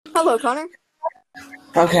Hello, Connor.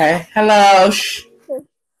 Okay. Hello. Shh.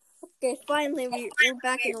 Okay, finally we're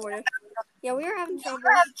back in order. Yeah, we were having trouble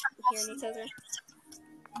hearing each other.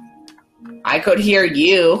 I could hear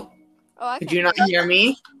you. Oh, I Could you not hear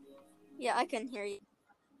me? Yeah, I can hear you.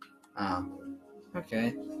 Oh.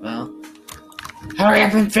 Okay. Well. Hurry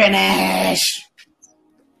up and finish!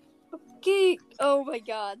 Okay. Oh my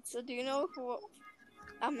God. So do you know who?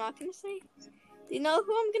 I'm not gonna say. Do you know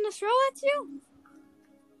who I'm gonna throw at you?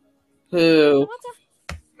 Who?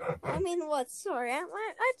 I mean, what? Sorry. What am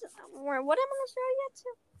I gonna throw you at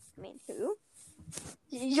you? I mean, who?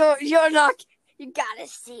 You're not. You gotta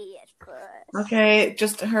see it first. Okay,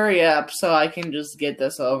 just hurry up so I can just get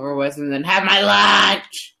this over with and then have my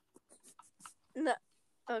lunch! No.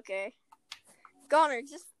 Okay. Connor,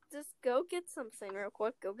 just go get something real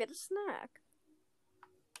quick. Go get a snack.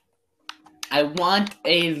 I want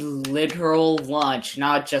a literal lunch,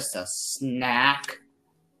 not just a snack.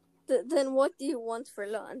 Then what do you want for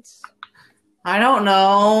lunch? I don't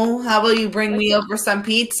know. How about you bring me over some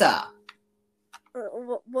pizza?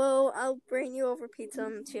 Well, I'll bring you over pizza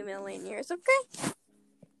in 2 million years, okay?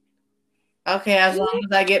 Okay, as long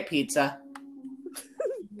as I get pizza.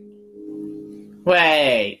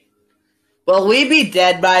 Wait. Will we be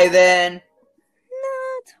dead by then?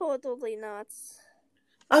 No, totally not.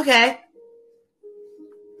 Okay.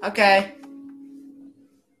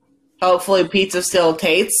 Hopefully pizza still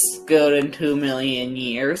tastes good in 2 million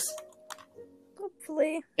years.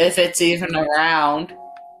 Hopefully. If it's even around.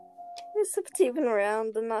 If it's even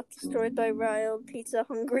around and not destroyed by wild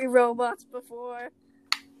pizza-hungry robots before.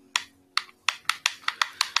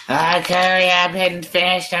 Okay, I've been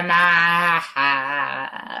finished in my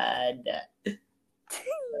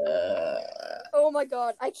Oh my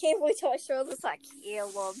God, I can't wait till I show this at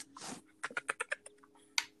Caleb.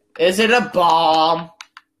 Is it a bomb?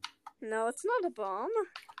 No, it's not a bomb.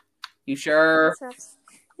 You sure?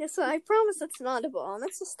 Yes, I promise it's not a bomb.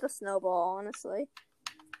 It's just a snowball, honestly.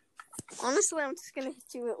 Honestly, I'm just gonna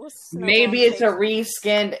hit you with snowball. Maybe it's a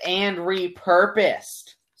reskinned and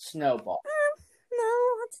repurposed snowball.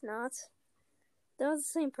 No, it's not. That was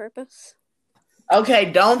the same purpose.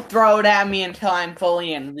 Okay, don't throw it at me until I'm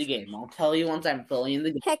fully in the game. I'll tell you once I'm fully in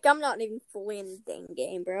the game. Heck, I'm not even fully in the dang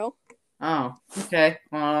game, bro. Oh, okay.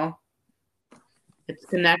 Well, it's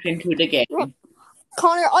connecting to the game. Look,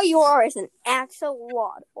 Connor, all you are is an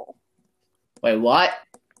axolotl. Wait, what?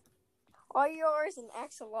 All you are is an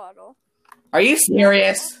axolotl. Are you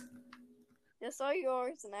serious? Yes, all you are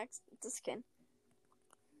is an this skin.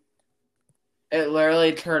 It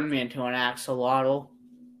literally turned me into an axolotl.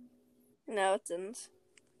 No, it didn't.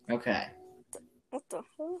 Okay. What the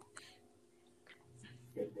hell?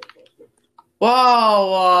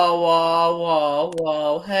 Whoa.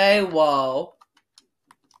 Hey, whoa.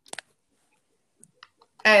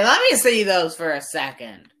 Hey, let me see those for a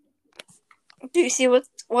second. Do you see what's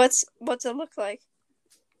it look like?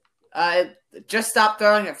 Just stop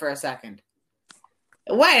throwing it for a second.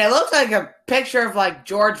 Wait, it looks like a picture of like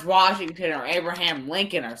George Washington or Abraham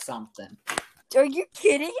Lincoln or something. Are you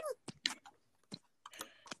kidding?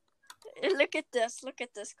 Look at this,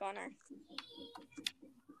 Connor.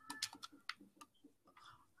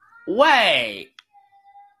 Wait.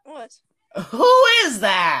 What? Who is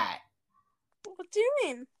that? What do you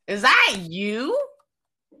mean? Is that you?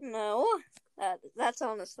 No, that's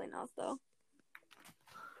honestly not though.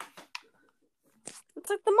 It's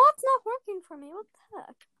like the mod's not working for me. What the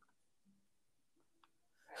heck?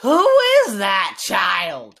 Who is that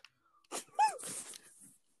child?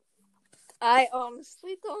 I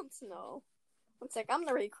honestly don't know. It's like I'm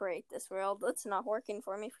gonna recreate this world. It's not working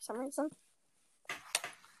for me for some reason.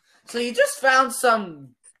 So you just found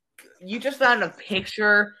a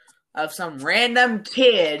picture of some random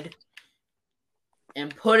kid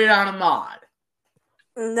and put it on a mod.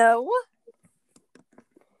 No.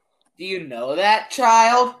 Do you know that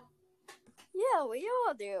child? Yeah, we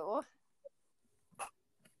all do.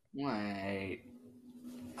 Wait.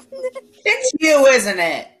 It's you, isn't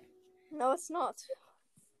it? No, it's not.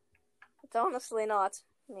 It's honestly not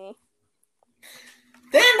me.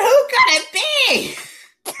 Then who could it be?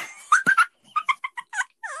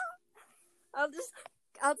 I'll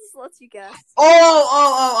just let you guess.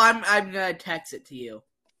 I'm gonna text it to you.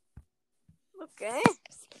 Okay.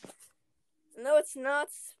 No, it's not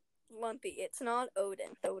Lumpy. It's not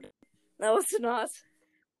Odin. No, it's not.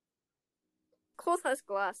 Colt has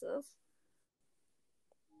glasses.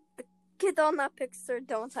 The kid on that picture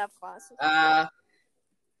don't have glasses.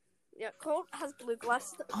 Yeah, Colt has blue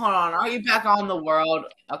glasses. Hold on, are you back on the world?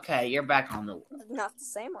 Okay, you're back on the world. Not the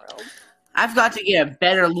same world. I've got to get a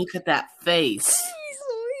better look at that face. Jeez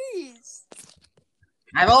Louise.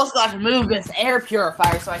 I've also got to move this air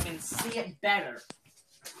purifier so I can see it better.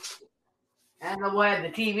 And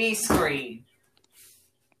the TV screen.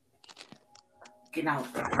 Get out.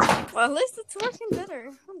 Well, at least it's working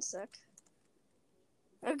better. One sec.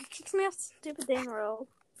 Okay, kicks me off stupid dang roll.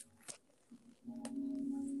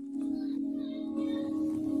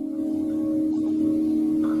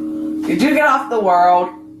 Did you get off the world?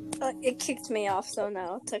 It kicked me off, so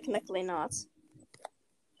no, technically not.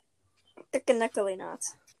 Technically not.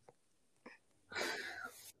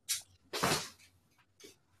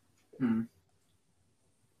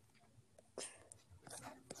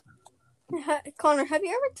 Connor, have you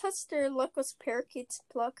ever touched your luck with parakeet's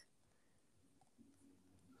pluck?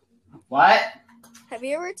 What? Have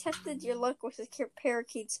you ever tested your luck with a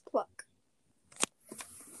parakeet's pluck?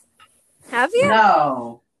 Have you?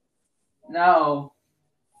 No. No.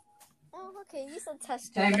 Oh, okay, you said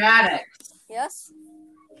test. Hey, Maddox. Yes?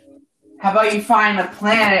 How about you find a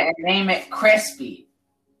planet and name it Crispy?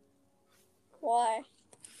 Why?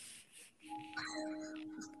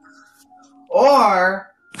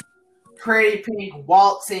 Or Pretty Pig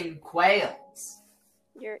Waltzing Quails.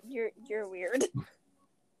 You're weird. You're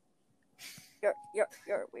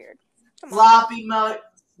weird. Floppy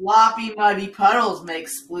muddy puddles make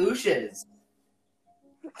splooshes.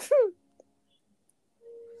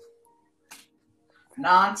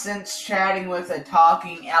 Nonsense chatting with a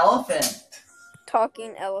talking elephant.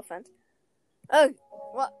 Talking elephant. Oh,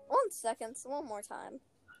 what? 1 second. One more time.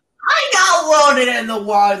 I got loaded in the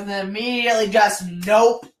world and immediately just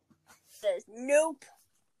nope. Says nope.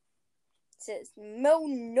 It says no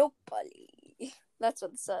nobody. That's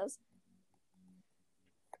what it says.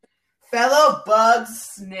 Fellow bugs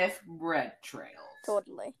sniff bread trails.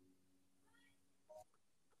 Totally.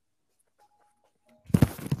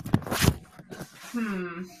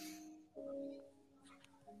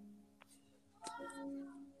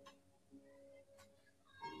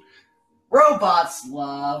 Robots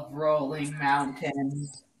love rolling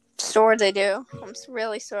mountains. Sure they do. I'm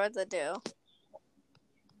really sure they do.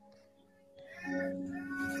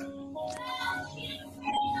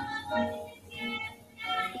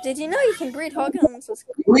 Did you know you can breed hoggins with...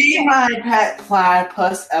 Read my pet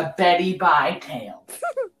platypus a Betty Bytail.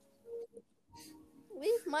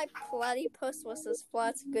 Leave my platypus with his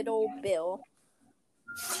flat good old bill.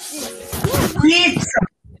 Feed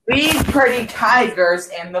pretty tigers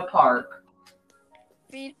in the park.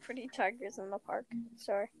 Feed pretty tigers in the park.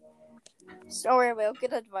 Sorry, Will.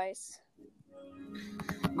 Good advice.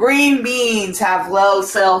 Green beans have low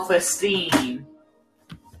self-esteem.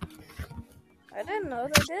 I didn't know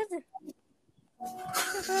they did.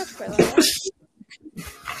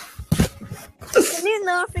 Can you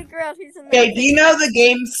not figure out who's in the... Okay, do you know the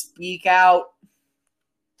game Speak Out?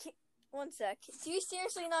 1 sec. Do you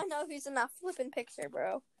seriously not know who's in that flippin' picture,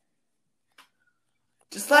 bro?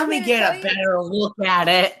 Just let me get a better look at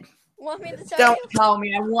it. Want me to tell Don't you? tell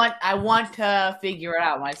me. I want to figure it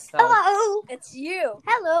out myself. Hello. It's you.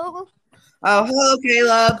 Hello. Oh, hello,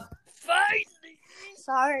 Caleb. Finally.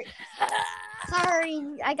 Sorry.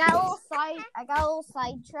 I got a little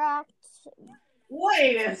sidetracked.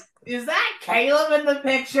 Wait, is that Caleb in the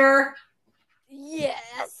picture?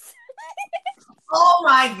 Yes. Oh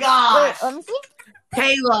my gosh. Wait, let me see.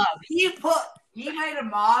 Caleb, he made a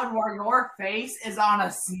mod where your face is on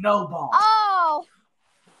a snowball. Oh.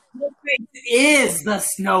 Your face is the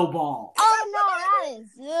snowball. Oh no, that is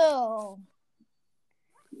ew.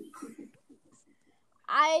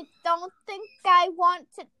 I don't think I want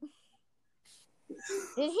to.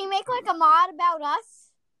 Did he make like a mod about us?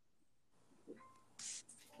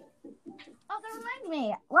 Oh, that reminds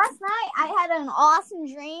me. Last night I had an awesome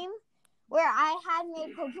dream where I had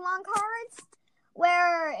made Pokemon cards,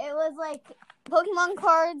 where it was like Pokemon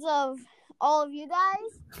cards of all of you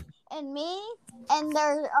guys and me, and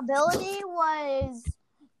their ability was,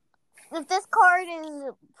 if this card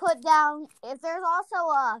is put down, if there's also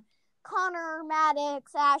a Connor,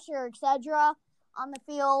 Maddox, Asher, etc. on the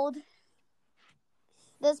field,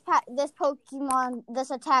 this Pokemon,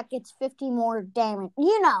 this attack gets 50 more damage.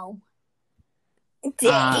 You know.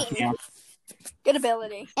 Dang. Good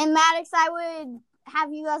ability. And Maddox, I would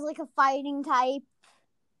have you as like a fighting type.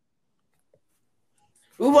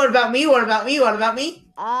 Ooh, what about me? I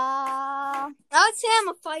would say I'm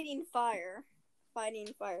a fighting fire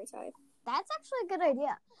type. That's actually a good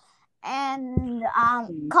idea. And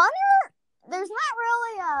Connor, there's not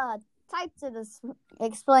really a type to this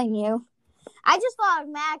explain you. I just thought of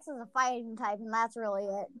Max as a fighting type, and that's really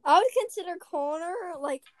it. I would consider Connor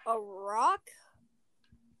like a rock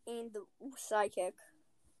and the psychic.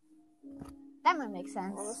 That might make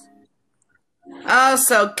sense. Oh,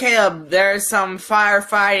 so Caleb, there's some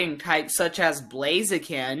firefighting types such as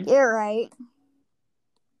Blaziken. You're right.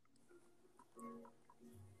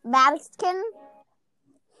 Madiskin?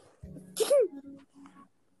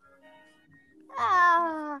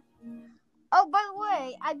 Oh, by the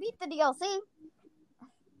way, I beat the DLC.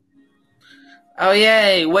 Oh,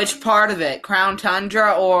 yay. Which part of it? Crown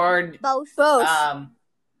Tundra or... Both. Oh,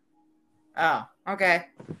 okay.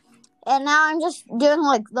 And now I'm just doing,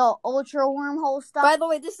 like, the ultra wormhole stuff. By the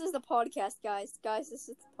way, this is the podcast, guys. Guys, this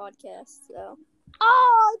is the podcast, so...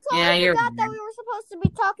 Oh, I totally forgot that we were supposed to be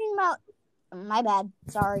talking about... My bad.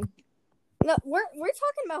 Sorry. No, we're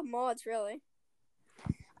talking about mods, really.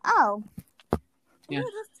 Oh. Yeah.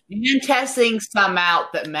 You're testing some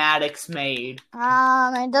out that Maddox made.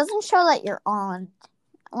 It doesn't show that you're on.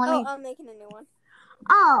 I'm making a new one.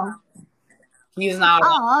 Oh. He's not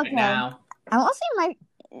on okay. right now. I want to see my...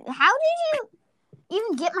 How did you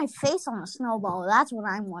even get my face on the snowball? That's what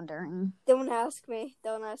I'm wondering. Don't ask me.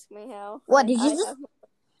 Don't ask me how. What, did you just...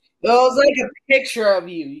 It was like a picture of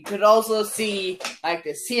you. You could also see, like,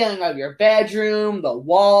 the ceiling of your bedroom, the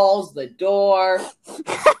walls, the door.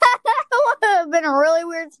 That would have been a really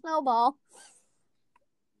weird snowball.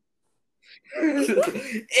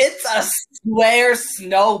 It's a square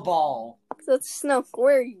snowball. So it's snow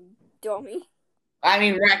square, you dummy. I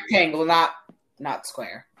mean rectangle, not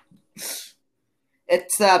square.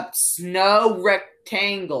 It's a snow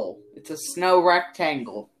rectangle. It's a snow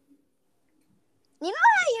rectangle. You know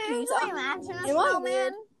how you usually imagine a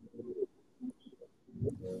snowman?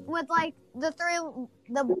 With, like, the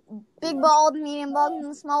big ball, the medium ball,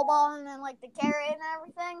 and the small ball, and then, like, the carrot and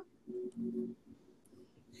everything?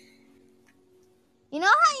 You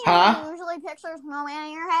know how you usually picture a snowman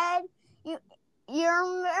in your head? You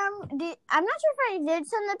remember, I'm not sure if I did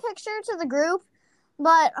send the picture to the group,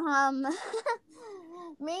 but,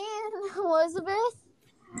 me and Elizabeth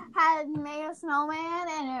had made a snowman,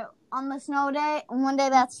 and on the snow day, one day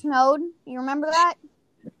that snowed. You remember that?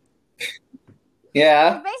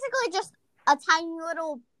 Yeah. It's basically just a tiny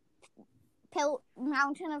little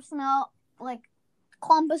mountain of snow, like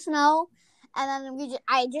clump of snow, and then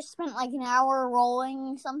I just spent like an hour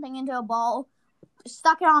rolling something into a ball,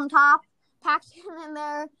 stuck it on top, packed it in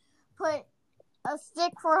there, put a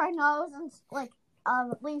stick for our nose, and like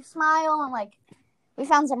a leaf smile, and like we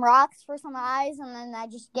found some rocks for some eyes, and then I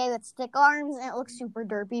just gave it stick arms, and it looked super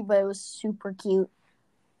derpy, but it was super cute.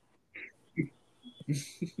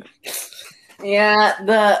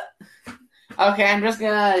 Yeah, okay, I'm just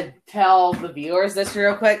gonna tell the viewers this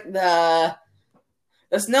real quick. The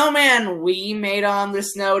snowman we made on the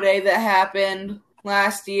snow day that happened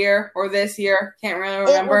last year or this year, can't really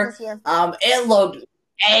remember. It was this year. It looked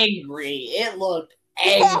angry. Yeah,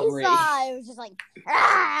 I saw it. It was just like,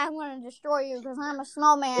 I'm gonna destroy you because I'm a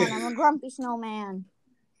snowman. I'm a grumpy snowman.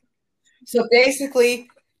 So basically,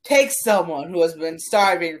 take someone who has been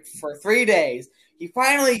starving for 3 days. He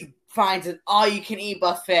finally finds an all-you-can-eat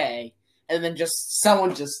buffet, and then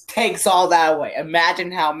someone just takes all that away.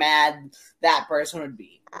 Imagine how mad that person would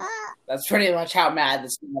be. That's pretty much how mad the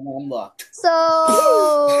snowman looked.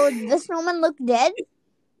 So, the snowman looked dead?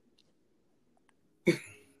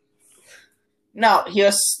 No, he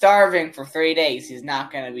was starving for 3 days. He's not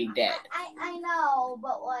going to be dead. I know,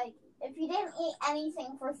 but like, if he didn't eat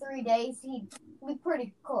anything for 3 days, he'd be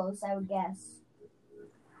pretty close, I would guess.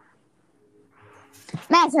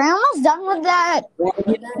 Max, are you almost done with that?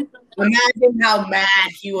 Imagine how mad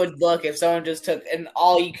he would look if someone just took an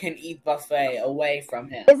all-you-can-eat buffet away from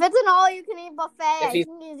him. If it's an all-you-can-eat buffet, I think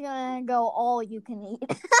he's gonna go all-you-can-eat.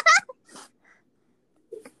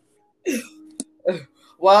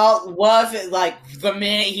 Well, what if like the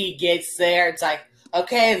minute he gets there, it's like,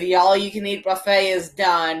 okay, the all-you-can-eat buffet is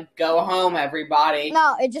done. Go home, everybody.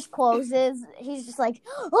 No, it just closes. He's just like,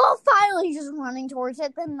 oh, finally, he's just running towards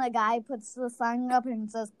it. Then the guy puts the sign up and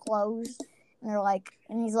it says closed.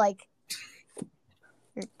 And he's like,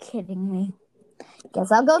 you're kidding me.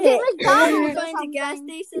 Guess I'll go get McDonald's. Find a gas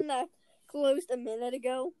station that closed a minute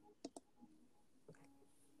ago.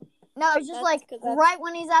 No, it's just right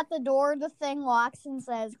when he's at the door, the thing locks and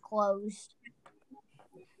says closed.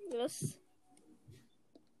 Yes.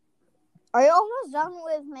 Are you almost done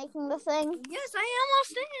with making the thing? Yes, I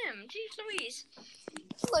almost am. Jeez Louise.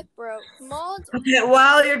 Look, bro. Mods. Okay,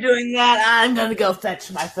 while you're doing that, I'm gonna go fetch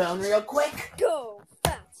my phone real quick. Go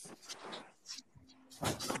fast.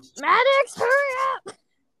 Maddox, hurry up!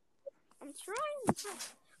 I'm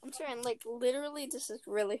trying. Like, literally, this is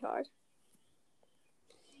really hard.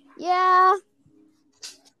 Yeah.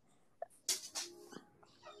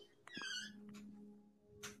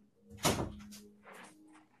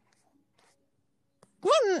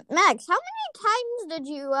 Hey, Max, how many times did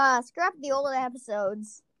you scrap the old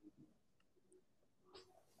episodes?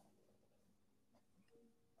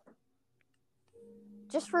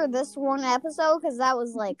 Just for this one episode? Because that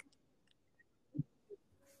was like...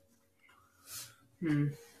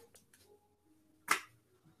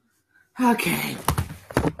 Okay.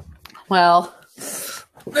 Well,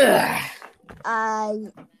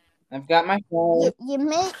 I've got my phone. You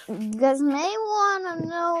guys may want to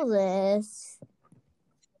know this.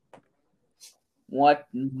 What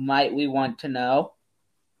might we want to know?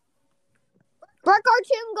 Our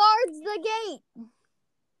cartoon guards the gate.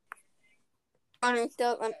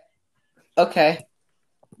 Okay.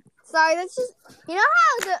 Sorry, that's just... You know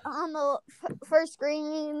how on the first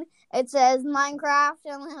screen it says Minecraft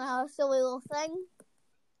and then a silly little thing?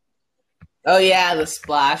 Oh yeah, the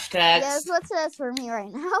splash text. Yeah, that's what it says for me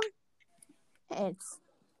right now. It's...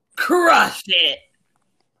 Crush it!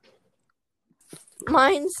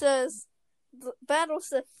 Mine says, the battle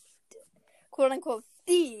says, quote unquote,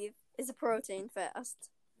 thief is a protein fast.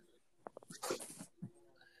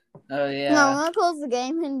 Oh yeah. No, I'm gonna close the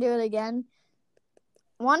game and do it again.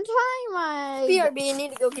 One time BRB, you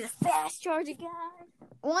need to go get a fast charger guy.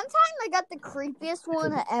 One time I got the creepiest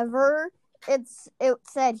one ever. It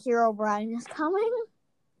said Hero Brian is coming.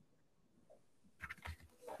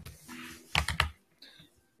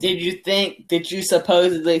 Did you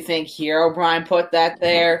supposedly think Hero Brian put that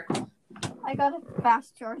there? I got a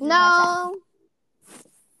fast charger. No.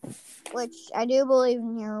 Which I do believe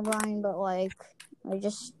in Hero Brian, but like I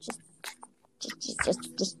just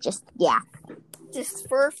yeah. Just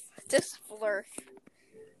flurf. Just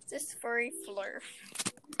furry flurf.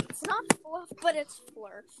 It's not fluff, but it's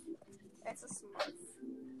flurf. It's a smurf.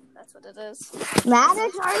 That's what it is.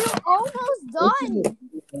 Maddox, are you almost done?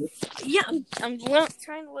 Yeah, I'm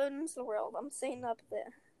trying to load into the world. I'm setting up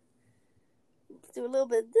there. Do a little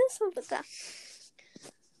bit of this, a little bit of that.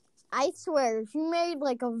 I swear, if you made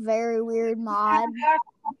like a very weird mod.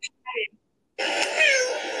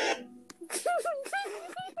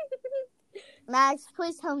 Max,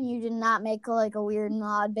 please tell me you did not make like a weird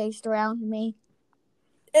mod based around me.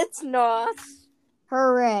 It's not.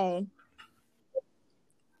 Hooray.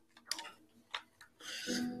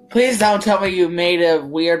 Please don't tell me you made a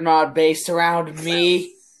weird mod based around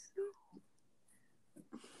me.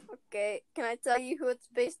 Okay, can I tell you who it's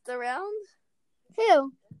based around?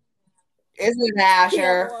 Who? Is it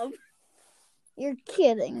Asher? Caleb. You're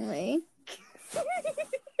kidding me.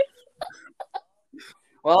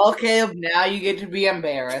 Well, Caleb, now you get to be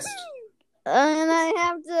embarrassed. And I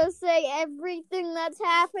have to say everything that's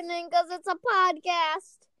happening because it's a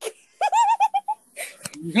podcast.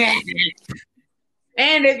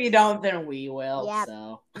 And if you don't, then we will. Yep.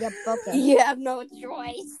 So. Yep, okay. You have no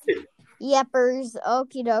choice. Yeppers,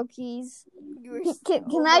 okie dokies.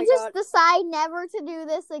 Can I just decide never to do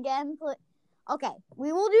this again? Okay,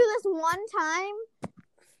 we will do this one time,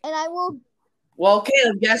 and I will... Well,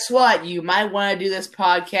 Caleb, guess what? You might want to do this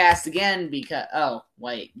podcast again because... Oh,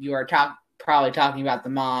 wait. You are probably talking about the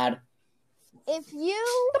mod. If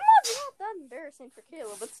you... The mod's not that embarrassing for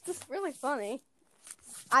Caleb. It's just really funny.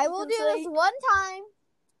 I will do this one time.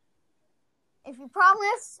 If you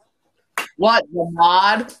promise. What? The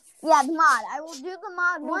mod? Yeah, the mod. I will do the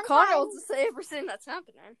mod one Connor time. will say everything that's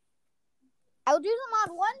happening. I will do the mod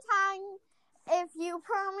one time if you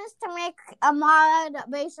promise to make a mod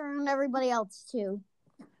based around everybody else, too.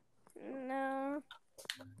 No.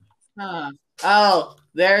 Huh. Oh,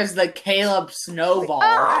 there's the Caleb snowball.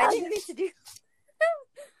 I didn't mean to do...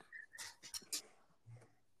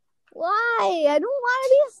 Why? I don't want to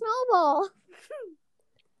be a snowball.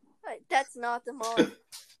 That's not the mod.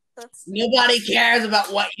 Nobody cares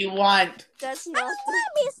about what you want. That's I not don't want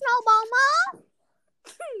to be a snowball, Mom.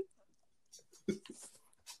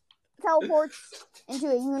 Teleports into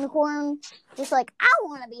a unicorn, just like I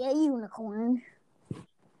want to be a unicorn.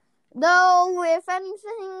 Though, if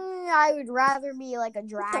anything, I would rather be like a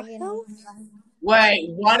dragon. Wait,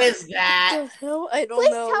 what is that? What the hell? I don't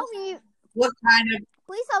Please know. tell me. What kind of...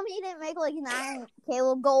 Please tell me you didn't make like an Iron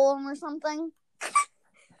Caleb golem or something.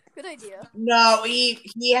 Good idea. No, he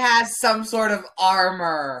has some sort of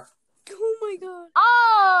armor. Oh my god.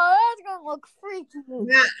 Oh, that's gonna look freaky.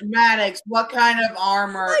 Maddox, what kind of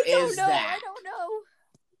armor is that? I don't know.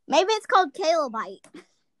 Maybe it's called Calebite.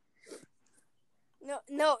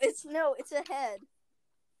 No, it's a head.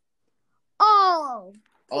 Oh.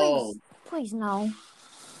 Oh. Please no.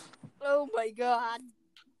 Oh my god.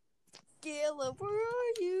 Caleb, where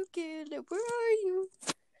are you? Caleb, where are you?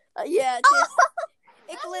 Yeah,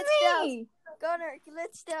 it glitched out. Connor, it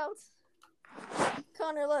glitched out.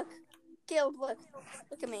 Connor, look. Caleb, look.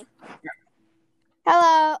 Look at me.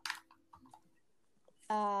 Hello.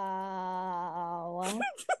 That's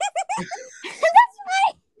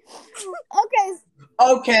funny. Okay.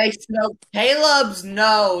 Okay, so Caleb's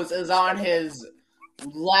nose is on his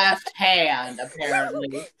left hand, apparently.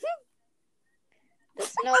 The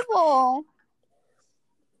snowball.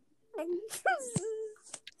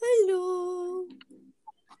 Hello.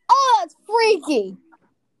 Oh, that's freaky.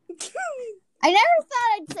 I never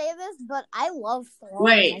thought I'd say this, but I love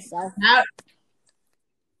throwing myself.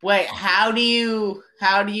 How do you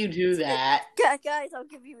do that? Guys, I'll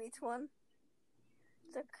give you each one.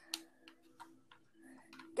 Look.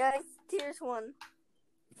 Guys, here's one.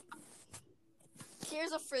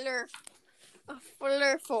 Here's a flurful. A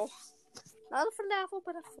flurful. Not a falafel,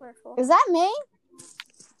 but a flurful. Is that me?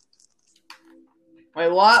 Wait,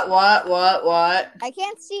 what? I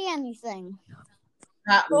can't see anything.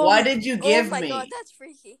 What did you give me? Oh my god, that's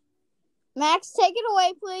freaky. Max, take it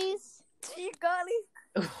away, please. You got it.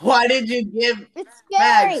 What did you give? It's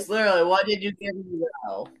scary. Max, literally, what did you give me?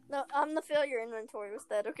 No, I'm gonna fill your inventory with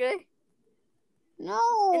that, okay? No.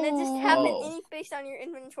 And then just have any space on your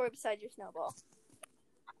inventory beside your snowball.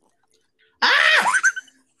 Ah!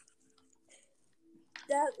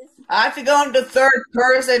 That is... I have to go into third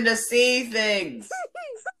person to see things.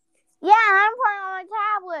 Yeah, I'm playing on my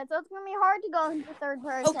tablet, so it's gonna be hard to go into third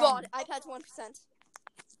person. Oh god, iPad's 1%.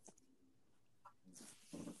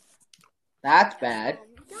 That's bad.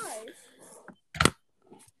 Guys.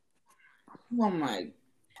 Oh my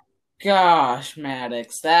gosh,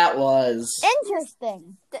 Maddox, that was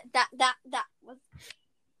interesting. That was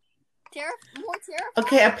more terrifying.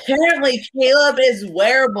 Okay, apparently Caleb is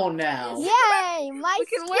wearable now. Yay, my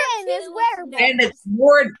skin is wearable. And it's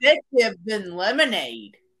more addictive than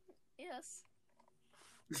lemonade. Yes.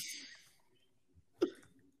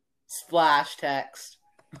 Splash text.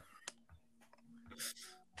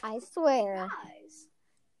 I swear. Guys.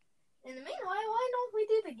 In the meanwhile, why don't we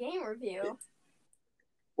do the game review?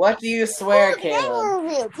 What do you swear, Game Caleb?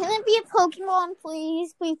 review. Can it be a Pokemon,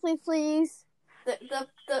 please? Please, please, please. The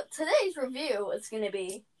today's review is gonna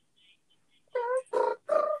be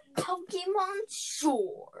Pokemon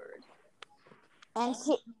Sword And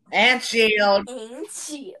Shield. and Shield.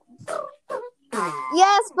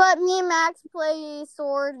 yes, but me and Max play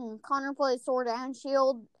Sword, and Connor plays Sword and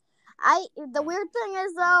Shield. The weird thing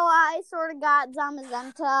is, though, I sort of got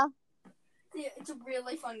Zamazenta. Yeah, it's a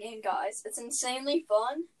really fun game, guys. It's insanely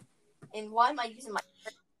fun. And why am I using my...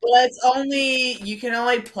 But you can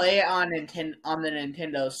only play it on the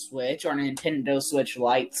Nintendo Switch or Nintendo Switch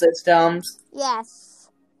Lite systems. Yes.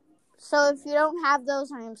 So if you don't have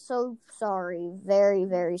those, I am so sorry. Very,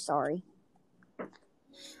 very sorry.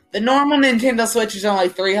 The normal Nintendo Switch is only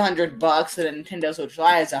 $300, and the Nintendo Switch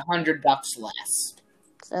Lite is $100 less.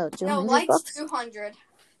 So 200 No, Lite's bucks? 200.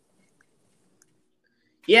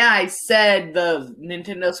 Yeah, I said the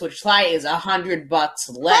Nintendo Switch Lite is $100 less.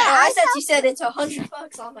 Oh, I thought you said it's $100. I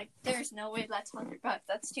was like, there's no way that's $100.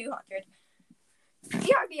 That's 200.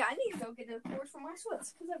 BRB, I need to go get a cord for my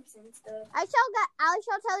Switch because everything's dead. I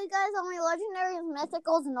shall tell you guys only legendaries,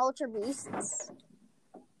 mythicals, and ultra beasts.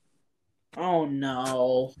 Oh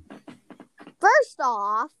no. First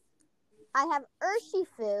off, I have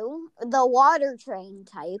Urshifu, the water train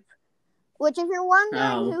type. Which, if you're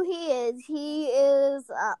wondering who he is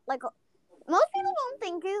like, most people don't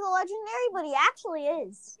think he's a legendary, but he actually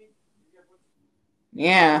is.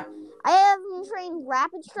 Yeah. I have him trained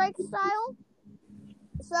Rapid Strike style.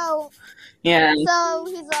 So, yeah. So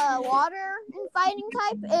he's a water and fighting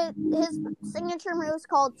type. His signature move is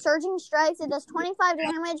called Surging Strikes. It does 25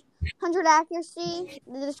 damage, 100 accuracy.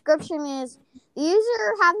 The description is, the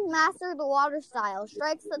user having mastered the water style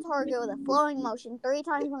strikes the target with a flowing motion 3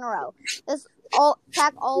 times in a row. This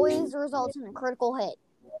attack always results in a critical hit.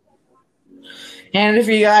 And if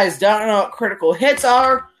you guys don't know what critical hits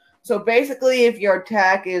are, so basically if your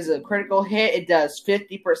attack is a critical hit, it does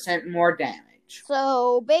 50% more damage.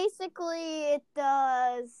 So basically it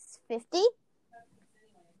does 50?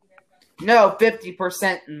 No,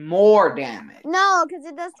 50% more damage. No, because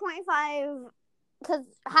it does 25... Because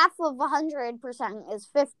half of 100% is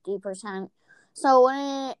 50%. So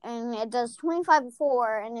it does 25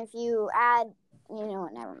 before, and if you add,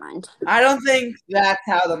 never mind. I don't think that's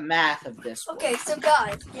how the math of this works. Okay, so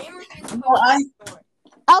guys, game review.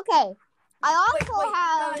 Okay, I also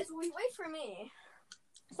have. Guys, wait for me.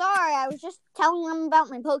 Sorry, I was just telling them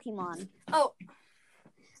about my Pokemon. Oh,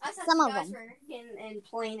 I thought some you of guys them were and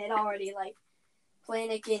playing it already, like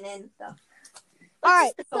playing again and stuff. All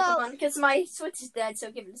right, so because my Switch is dead,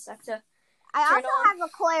 so give it a sec to. I also have a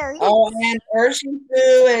Claire. Oh, and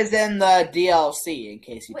Urshifu is in the DLC, in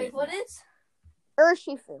case you didn't. Wait, what is?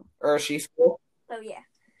 Urshifu. Urshifu. So yeah.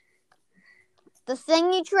 The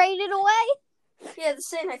thing you traded away? Yeah, the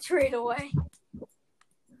thing I traded away.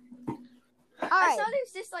 Alright. I thought it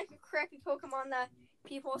was just like a crappy Pokemon that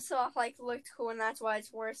people saw like looked cool, and that's why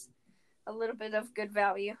it's worth a little bit of good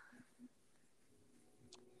value.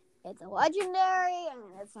 It's a legendary, and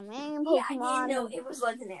it's the main Pokemon. Yeah, I didn't know it was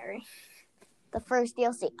legendary. The first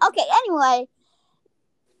DLC. Okay, anyway.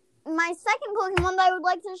 My second Pokemon that I would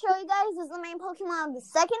like to show you guys is the main Pokemon of the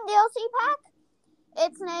second DLC pack.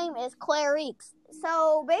 Its name is Clarix.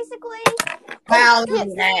 So, basically...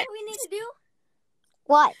 Calyrex. We need to do?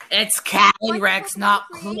 What? It's Calyrex, not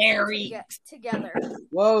Clarix. Together.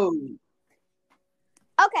 Whoa.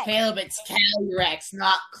 Okay. Caleb, it's Calyrex,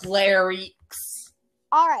 not Clarix.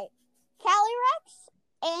 Alright. Calyrex,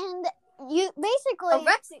 and you basically...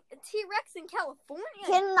 T-Rex in California?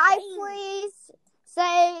 Can I please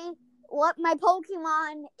say what my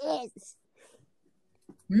Pokemon is?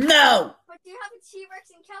 No! But you have a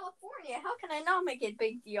T-Rex in California. How can I not make a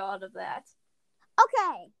big deal out of that?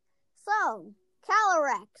 Okay. So,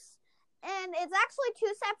 Calyrex. And it's actually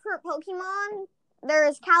two separate Pokemon.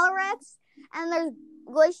 There's Calyrex, and there's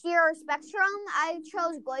Glacier Spectrum. I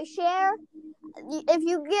chose Glacier. If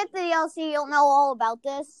you get the DLC, you'll know all about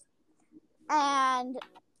this. And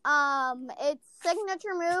its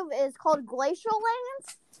signature move is called Glacial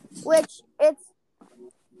Lance, which it's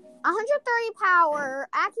 130 power,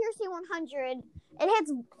 accuracy 100. It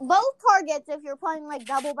hits both targets. If you're playing like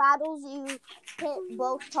double battles, you hit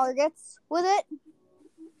both targets with it.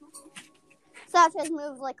 Such as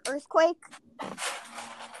moves like Earthquake.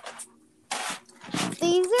 The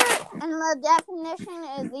user, and the definition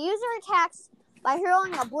is the user attacks by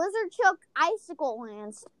hurling a Blizzard Choke Icicle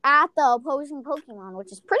Lance at the opposing Pokemon,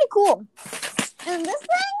 which is pretty cool. And this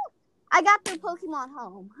thing, I got through Pokemon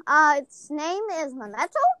Home. Its name is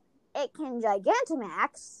Memento. It can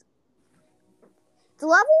Gigantamax. It's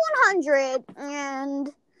level 100,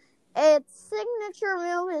 and its signature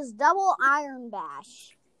move is Double Iron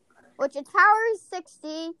Bash, which its power is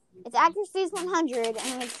 60, its accuracy is 100,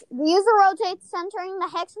 and the user rotates, centering the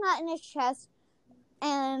Hex Nut in his chest,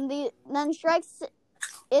 and then strikes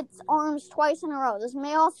its arms twice in a row. This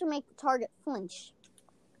may also make the target flinch.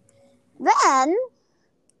 Then,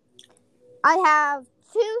 I have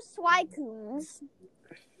two Suicunes.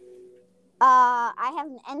 I have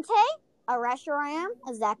an Entei, a Reshiram,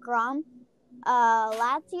 a Zekrom, a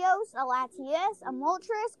Latios, a Latias, a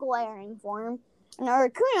Moltres, Glaring Form, an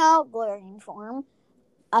Articuno, Glaring Form,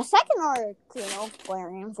 a second Articuno,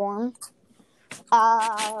 Glaring Form,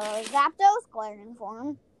 Zapdos, Glaring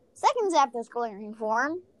Form, second Zapdos, Glaring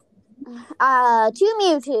Form, two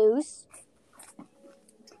Mewtwo's,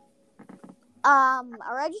 a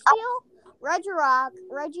Registeel, Regirock,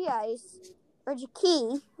 Regice,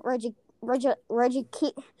 Regikey.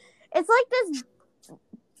 It's like this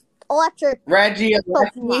electric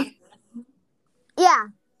Regieleki? Yeah.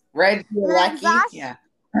 Regieleki? Yeah.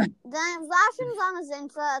 Then Zacian's on a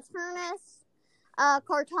Zinza, Turnus,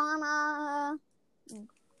 Kartana,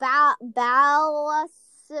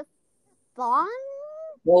 Blacephalon?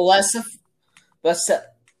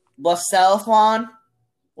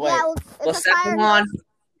 Wait, yeah, it's Blacephalon?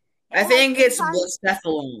 I think it's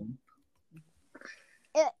Blacephalon.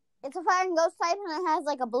 It's a fire and ghost type, and it has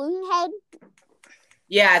like a balloon head.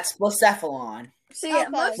 Yeah, it's Blacephalon. So yeah,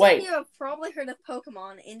 most of you have probably heard of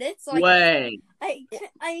Pokemon, and it's like wait. I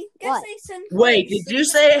guess they send. Wait, did you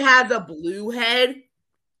say it has a blue head?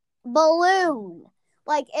 Balloon,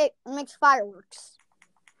 like it makes fireworks.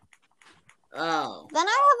 Oh. Then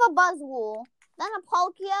I have a Buzzwole, then a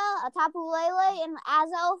Palkia, a Tapu Lele, an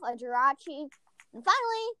Azelf, a Jirachi, and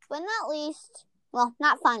finally, but not least, well,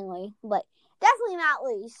 not finally, but definitely not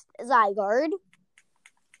least, Zygarde.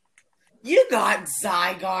 You got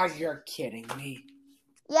Zygarde? You're kidding me.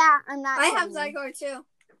 Yeah, I'm not. I have Zygarde too.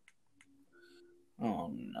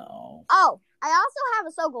 Oh no. Oh, I also have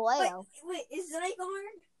a Solgaleo. Wait, is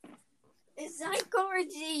Zygarde the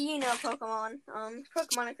Pokemon?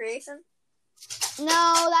 Pokemon of Creation?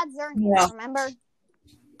 No, that's Xerneas, yeah. Remember?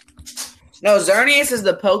 No, Xerneas is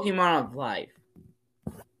the Pokemon of life.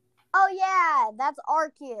 Oh yeah, that's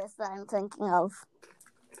Arceus that I'm thinking of.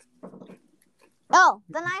 Oh,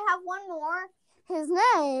 then I have one more. His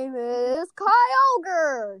name is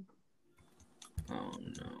Kyogre. Oh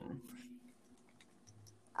no.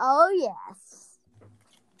 Oh yes.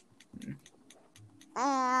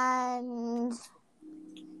 And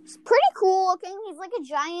he's pretty cool looking. He's like a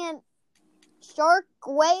giant shark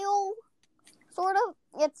whale, sort of.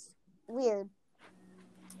 It's weird.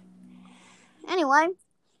 Anyway.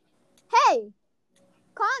 Hey,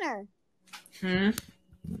 Connor.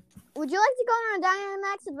 Would you like to go on a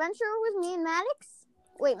Dynamax adventure with me and Maddox?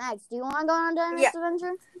 Wait, Max, do you want to go on a Dynamax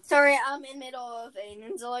adventure? Sorry, I'm in the middle of a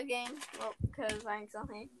Ninja game. Well, because I'm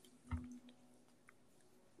something.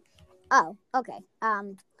 Oh, okay.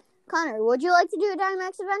 Connor, would you like to do a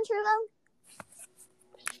Dynamax adventure, though?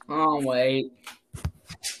 Oh, wait.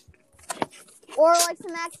 Or like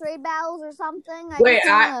some max raid battles or something?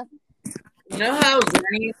 You know how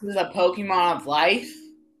Xerneas is a Pokemon of life?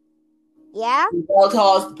 Yeah?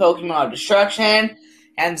 Voltol is the Pokemon of destruction,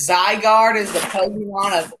 and Zygarde is the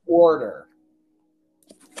Pokemon of order.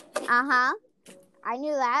 Uh-huh. I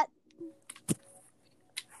knew that.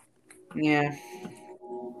 Yeah.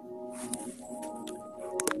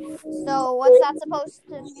 So what's that supposed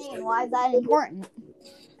to mean? Why is that important?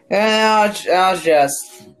 I was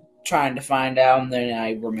just trying to find out, and then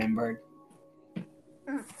I remembered.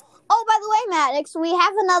 Oh, by the way, Maddox, we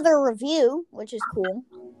have another review, which is cool.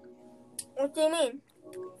 What do you mean?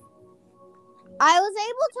 I was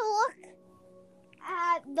able to look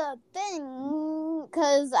at the thing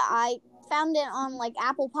because I found it on like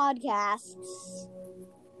Apple Podcasts.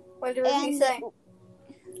 What did he say?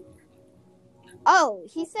 Oh,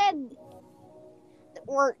 he said,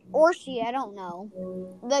 or she, I don't know.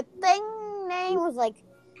 The thing name was like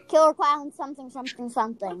Killer Clown something something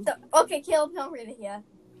something. Okay, Caleb, don't read it yet.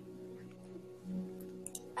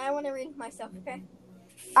 I want to read it myself, okay?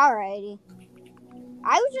 Alrighty.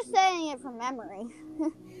 I was just saying it from memory.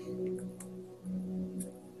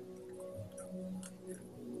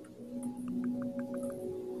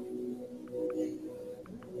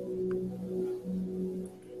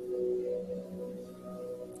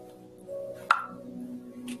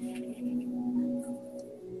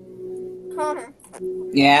 Connor.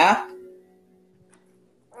 Yeah?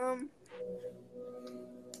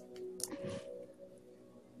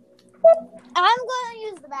 I'm going to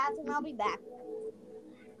use the bathroom. I'll be back.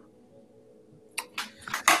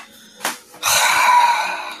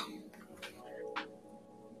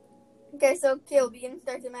 Okay, so Caleb, you gonna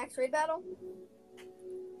start the max raid battle?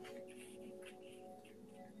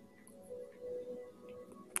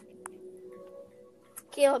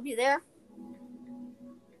 Caleb, you there?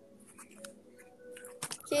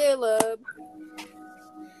 Caleb.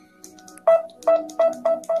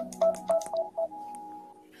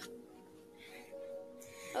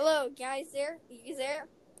 Hello, guys there? You there?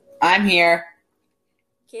 I'm here.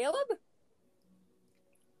 Caleb?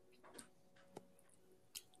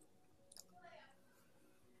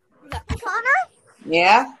 Connor?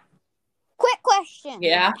 Yeah? Quick question.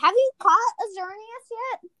 Yeah? Have you caught a Xerneas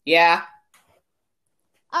yet? Yeah.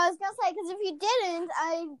 I was going to say, because if you didn't,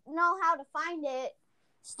 I know how to find it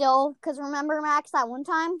still. Because remember, Max, that one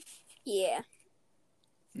time? Yeah.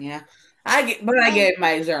 Yeah. I gave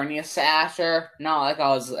my Xerneas to Asher. Not like I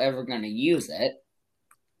was ever going to use it.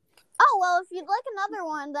 Oh, well, if you'd like another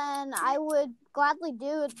one, then I would gladly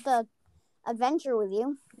do the adventure with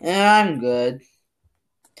you. Yeah, I'm good.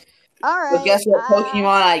 Alright. But guess what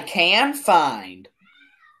Pokemon I can find?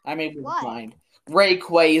 I'm able to find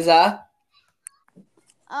Rayquaza.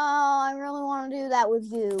 Oh, I really want to do that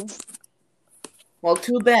with you. Well,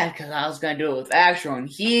 too bad, because I was going to do it with Asher, and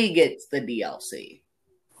he gets the DLC.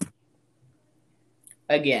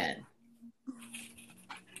 Again.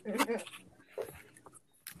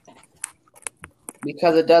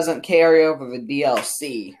 Because it doesn't carry over the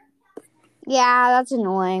DLC. Yeah, that's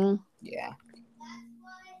annoying. Yeah.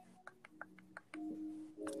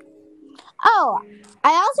 Oh,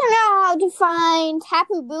 I also know how to find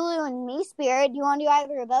Tapu Bulu and Me Spirit. Do you want to do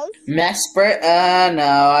either of those? Mesprit? No,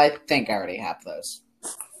 I think I already have those.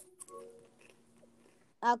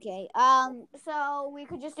 Okay, so we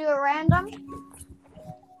could just do a random?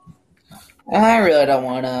 I really don't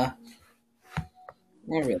want to.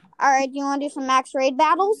 Alright, do you want to do some max raid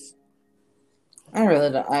battles? I really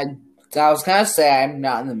don't. I was going to say I'm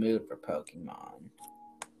not in the mood for Pokemon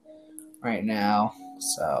right now,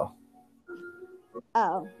 so.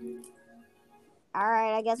 Oh.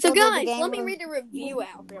 Alright, I guess So we'll do the guys, game let me read a review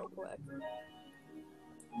out real quick.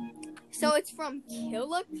 So it's from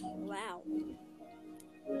Killer Clown.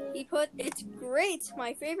 He put, "It's great,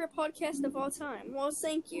 my favorite podcast of all time." Well,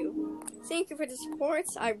 thank you. Thank you for the support.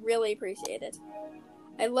 I really appreciate it.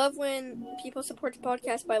 I love when people support the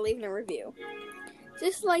podcast by leaving a review.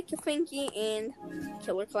 Just like Finky and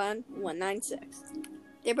Killer Clown 196.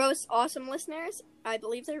 They're both awesome listeners. I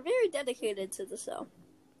believe they're very dedicated to the show.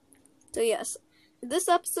 So yes, this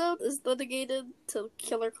episode is dedicated to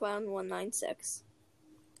Killer Clown 196.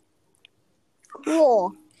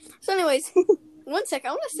 Cool. So anyways, one sec,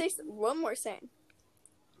 I want to say one more thing.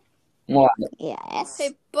 What? Yes.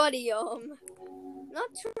 Hey buddy, not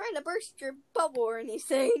trying to burst your bubble or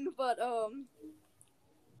anything, but not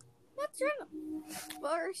trying to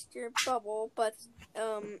burst your bubble, but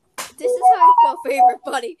this is how you spell favorite,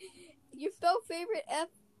 buddy. You spell favorite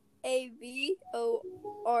Favorite,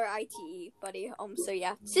 buddy. So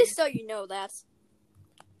yeah, just so you know that.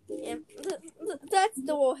 And that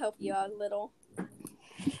will help you out a little.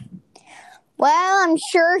 Well, I'm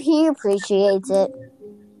sure he appreciates it.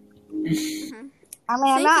 Mm-hmm. I mean,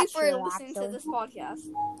 I'm Thank not you for sure, listening actually. to this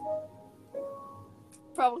podcast.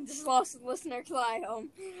 Probably just lost a listener because I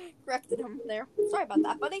corrected him there. Sorry about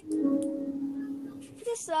that, buddy.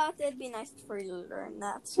 Just thought it'd be nice for you to learn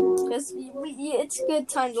that, because it's a good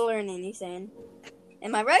time to learn anything.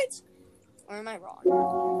 Am I right or am I wrong?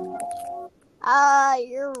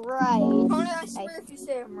 You're right. Connor, I swear if you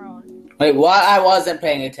say I'm wrong. Wait, what? I wasn't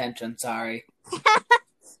paying attention. Sorry.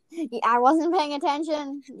 I wasn't paying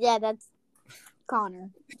attention. Yeah, that's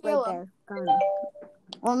Connor. Right Hello. there. Connor.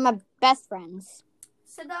 One of my best friends.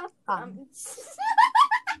 Sit up.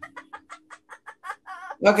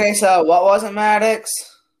 Okay, so what was it, Maddox?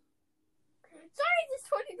 Sorry, I just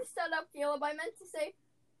told you to set up, Caleb. I meant to say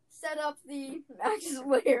set up the max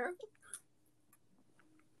layer.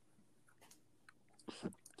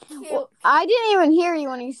 Well, I didn't even hear you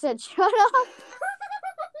when you said shut up.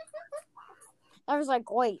 I was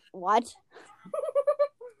like, wait, what?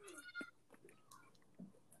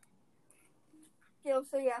 Caleb,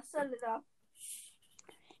 so yeah, set it up.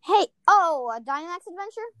 Hey, a Dynamax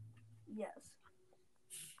adventure? Yes.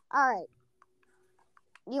 Alright.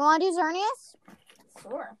 You want to do Xerneas?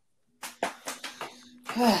 Sure.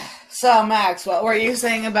 So, Max, what were you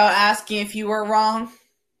saying about asking if you were wrong?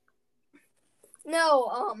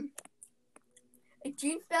 No,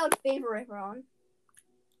 Gene spelled favorite wrong.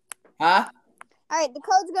 Huh? Alright, the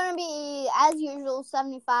code's going to be, as usual,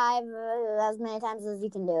 75, as many times as you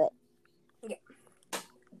can do it.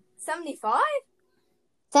 75?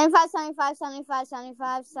 75, 75, 75,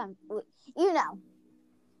 75, 7. You know.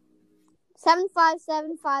 75,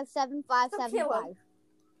 75, 75, So 75. Caleb.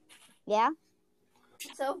 Yeah?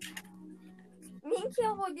 So, me and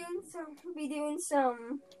Caleb will be doing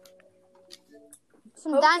some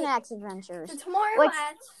Some Okay. Dynamax adventures. So tomorrow Which-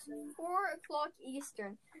 at 4 o'clock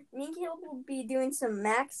Eastern, me and Caleb will be doing some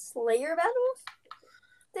Max Slayer battles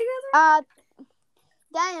together.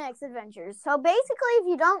 Dynamax adventures. So basically, if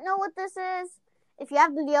you don't know what this is, if you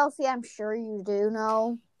have the DLC, I'm sure you do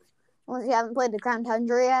know. Unless you haven't played the Crown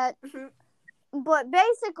Tundra yet. Mm-hmm. But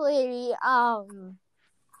basically,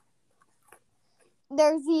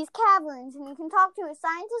 there's these caverns, and you can talk to a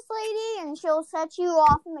scientist lady, and she'll set you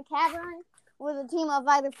off in the cavern with a team of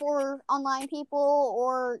either 4 online people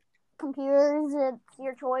or computers. It's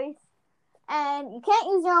your choice. And you can't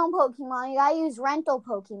use your own Pokemon. You gotta use rental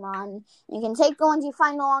Pokemon. You can take the ones you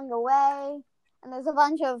find along the way. And there's a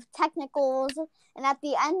bunch of technicals. And at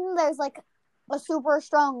the end, there's like a super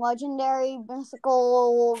strong legendary,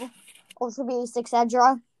 mystical, ultra beast,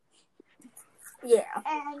 etc. Yeah.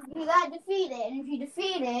 And you gotta defeat it. And if you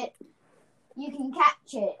defeat it, you can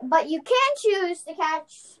catch it. But you can choose to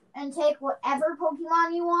catch and take whatever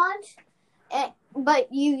Pokemon you want.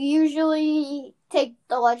 But you usually take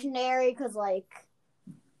the legendary because,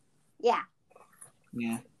 yeah.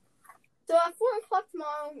 Yeah. So at 4 o'clock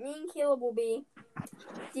tomorrow, me and Caleb will be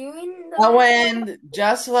doing the... Oh, and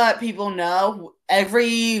just to let people know,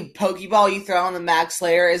 every Pokeball you throw on the Max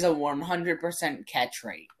Slayer is a 100% catch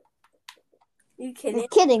rate. You kidding? You're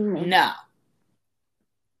kidding me. No.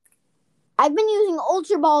 I've been using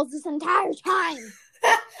Ultra Balls this entire time.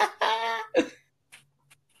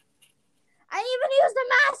 I even used the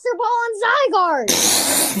Master Ball on Zygarde.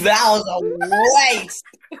 That was a waste.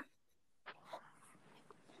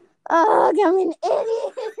 Ugh, I'm an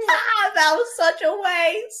idiot. That was such a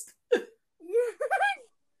waste.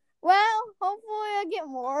 Well, hopefully I get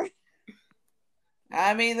more.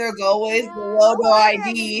 I mean, there's always the No logo wonder I've been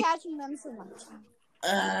ID. catching them so much.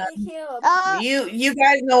 Hey, Caleb. You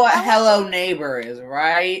guys know what Hello Neighbor is,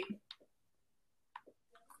 right?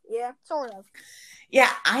 Yeah. Sort of.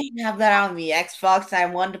 Yeah, I have that on the Xbox. I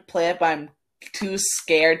wanted to play it, but I'm too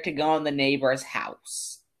scared to go in the neighbor's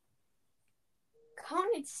house.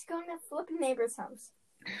 Connor's just going to flip a neighbor's house.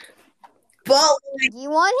 But You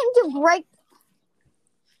want him to break...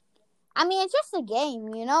 I mean, it's just a game,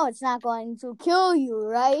 you know? It's not going to kill you,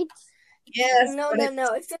 right? yes, No. but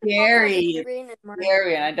It's scary. It's green and it's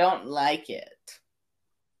scary, and I don't like it.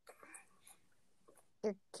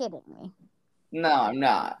 You're kidding me. No, I'm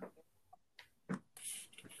not.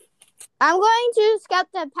 I'm going to scout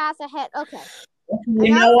the path ahead. Okay.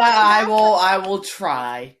 You know what? I will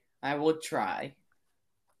try. I will try.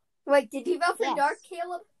 Wait, did you vote for Yes. Dark,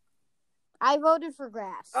 Caleb? I voted for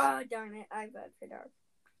grass. Oh, darn it. I voted for dark.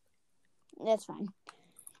 That's fine.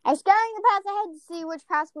 I was scouring the path ahead to see which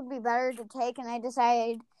path would be better to take, and I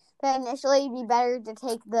decided that initially it'd be better to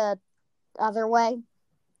take the other way.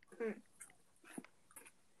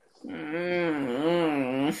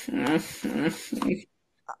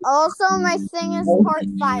 Also, my thing is part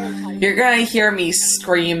fire type. You're gonna hear me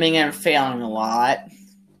screaming and failing a lot.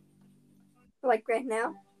 Like right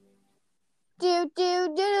now? Connor,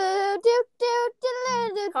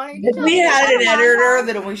 If we had an editor,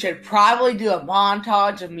 then we should probably do a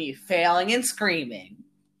montage of me failing and screaming.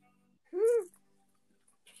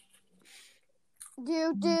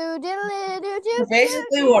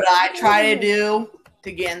 Basically, what I try to do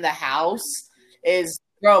to get in the house is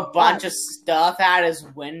throw a bunch of stuff at his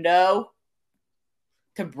window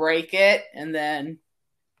to break it, and then...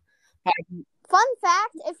 Fun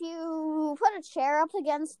fact, if you put a chair up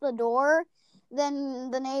against the door,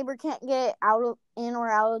 then the neighbor can't get in or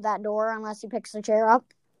out of that door unless he picks the chair up.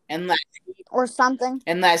 Or something.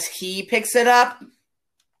 Unless he picks it up?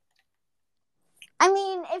 I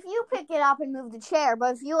mean, if you pick it up and move the chair,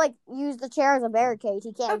 but if you, use the chair as a barricade,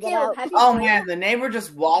 he can't get out. Oh, man, the neighbor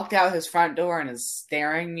just walked out his front door and is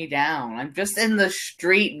staring me down. I'm just in the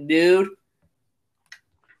street, dude.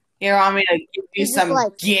 You want me to give you some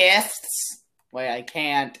gifts? Wait, I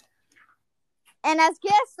can't. And as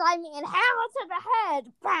gifts, I mean hammer to the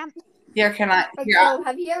head. Bam. Here, can I? Here, so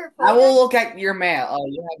have you ever played I will look at your mail. Oh,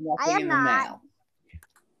 you have nothing in the not. mail.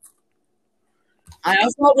 I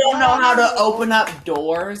also don't know how to open up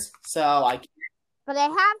doors, so I can't. But I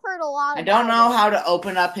have heard a lot. I don't know how to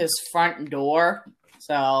open up his front door,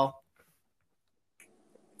 so.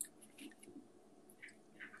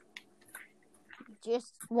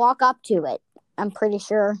 Just walk up to it. I'm pretty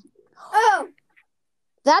sure. Oh!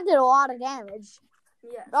 That did a lot of damage.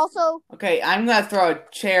 Yeah. Also. Okay, I'm gonna throw a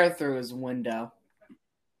chair through his window.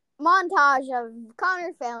 Montage of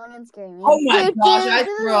Connor failing and screaming. Oh my gosh, I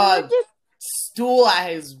threw a stool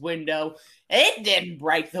at his window. It didn't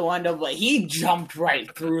break the window, but he jumped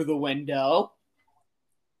right through the window.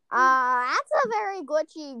 That's a very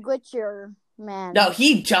glitcher man. No,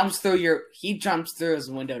 he jumps through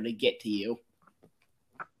his window to get to you.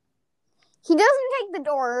 He doesn't take the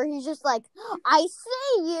door. He's just like, I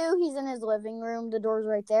see you. He's in his living room. The door's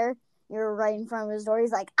right there. You're right in front of his door.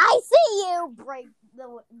 He's like, I see you. Break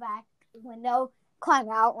the back window, climb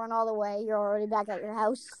out, run all the way. You're already back at your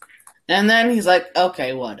house. And then he's like,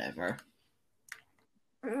 okay, whatever.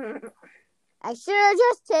 I should have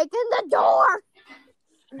just taken the door.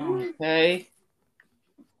 Okay.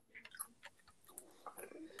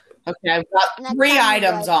 Okay, I've got 3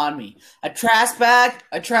 items on me. A trash bag,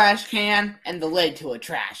 a trash can, and the lid to a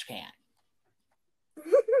trash can.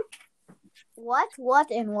 What,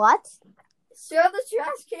 and what? Throw the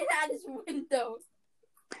trash can at his window.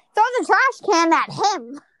 Throw the trash can at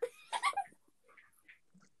him.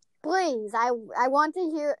 Please, I want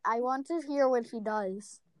to hear what he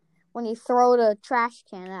does when you throw the trash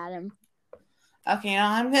can at him. Okay,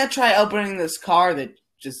 now I'm gonna try opening this car that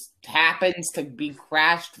just happens to be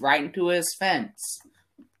crashed right into his fence.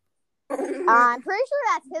 I'm pretty sure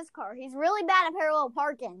that's his car. He's really bad at parallel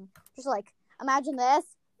parking. Just imagine this.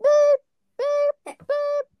 Beep, beep,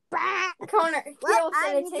 beep, bah. Connor, well,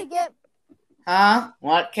 I need to get... Huh?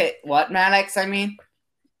 What, Maddox, I mean?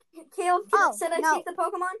 Caleb, said I take the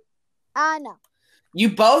Pokemon? No. You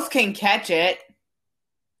both can catch it.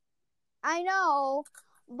 I know,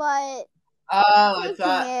 but... I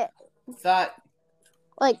thought...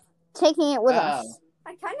 taking it with us.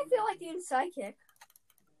 I kind of feel like doing Psychic.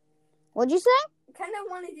 What'd you say? I kind of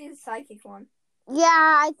want to do the Psychic one. Yeah,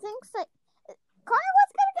 I think so. Connor,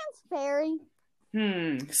 what's good against Fairy?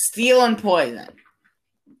 Steel and Poison.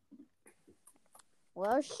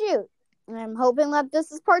 Well, shoot. I'm hoping that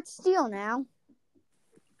this is part Steel now.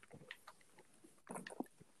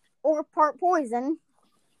 Or part Poison.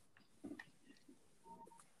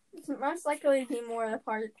 It's most likely to be more a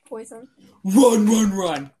part Poison.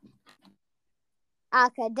 Run!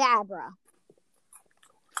 Acadabra.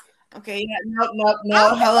 Okay,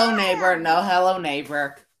 no, hello neighbor, no, hello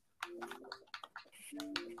neighbor.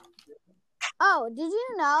 Oh, did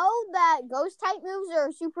you know that ghost-type moves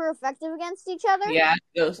are super effective against each other? Yeah,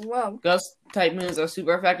 ghost-type moves are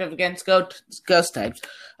super effective against ghost types.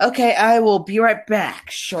 Okay, I will be right back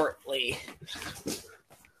shortly.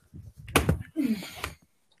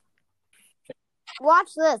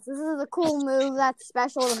 Watch this. This is a cool move that's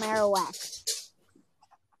special to Marowak.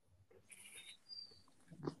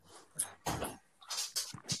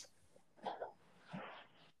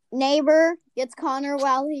 Neighbor gets Connor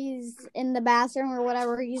while he's in the bathroom or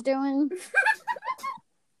whatever he's doing.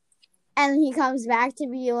 And he comes back to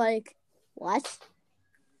be like, what?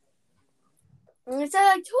 And it said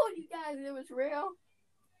I told you guys it was real.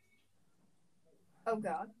 Oh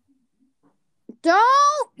god.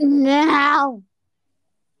 Don't now.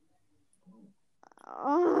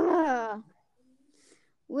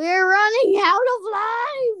 We're running out of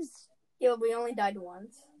lives. Yeah, we only died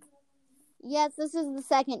once. Yes, this is the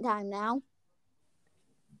second time now.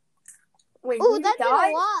 Wait, Ooh, you that's been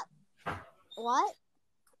died? a lot. What?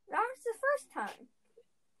 That was the first time.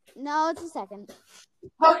 No, it's the second.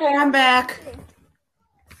 Okay, I'm back.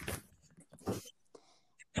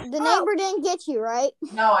 The neighbor didn't get you, right?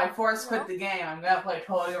 No, I forced quit the game. I'm gonna play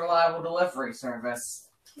Totally Reliable Delivery Service.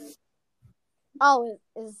 Oh,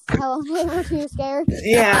 is Hello Neighbor too scared?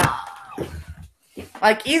 Yeah.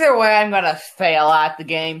 Like, either way, I'm gonna fail at the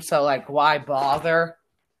game, so, like, why bother?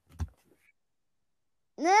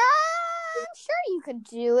 Nah, I'm sure you could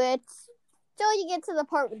do it. Till you get to the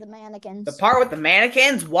part with the mannequins. The part with the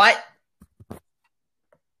mannequins? What?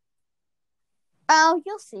 Oh,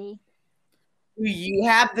 you'll see. Do you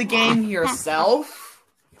have the game yourself?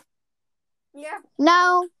 Yeah.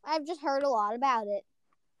 No, I've just heard a lot about it.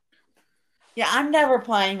 Yeah, I'm never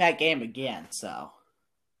playing that game again, so.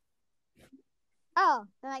 Oh,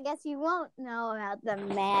 then I guess you won't know about the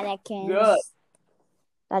mannequins. Good.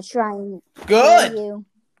 That's trying to Good! kill you.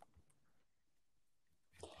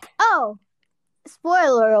 Oh,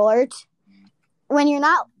 spoiler alert. When you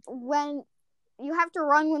have to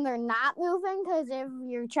run when they're not moving, because if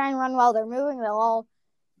you're trying to run while they're moving, they'll all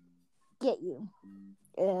get you.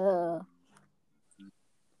 Ugh.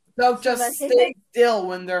 So just stay still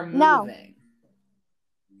when they're moving. No.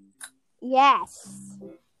 Yes.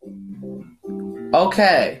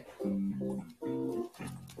 Okay.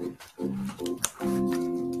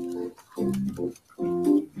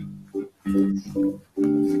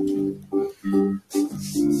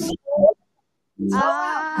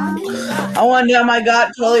 I want to know I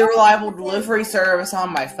got Totally Reliable Delivery Service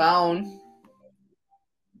on my phone.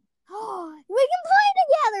 We can play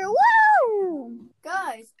together! Woo!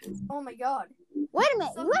 Guys, oh my god. Wait a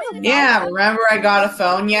minute, you have a Yeah, remember I got a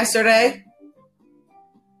phone yesterday?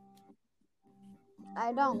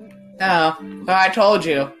 I don't. No, but I told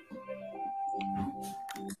you.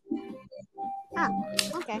 Oh,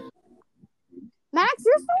 okay. Max,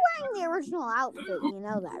 you're still wearing the original outfit. You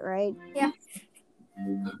know that, right? Yeah.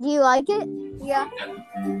 Do you like it? Yeah.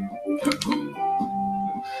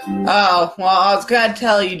 Oh, well, I was gonna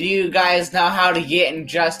tell you, do you guys know how to get in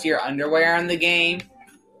just your underwear in the game?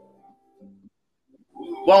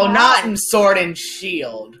 Well, not in Sword and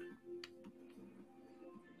Shield.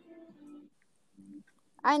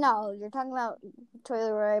 I know. You're talking about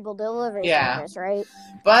Toilet Reliable Delivery Service, right?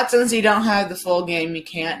 But since you don't have the full game, you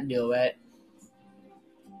can't do it.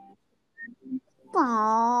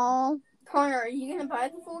 Aww. Connor, are you gonna buy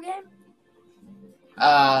the full game?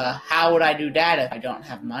 How would I do that if I don't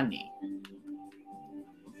have money?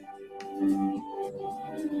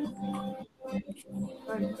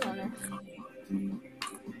 Connor.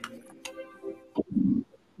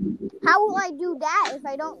 How will I do that if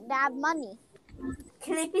I don't have money?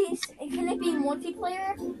 Can it be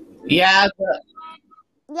multiplayer? Yeah, but...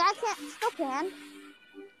 Yeah, I still can.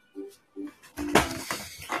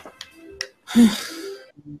 Hey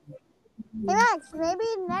Max, maybe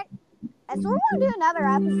next. I still want to do another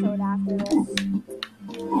episode after this.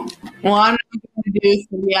 Well, I'm not going to do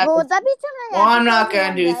 3 episodes. Well, would that be too many Well, I'm not episodes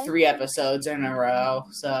going to in do one 3 episodes in a row,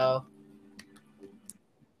 so...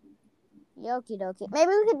 day? Okie dokie. Maybe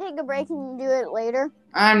we could take a break and do it later.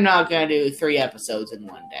 I'm not going to do 3 episodes in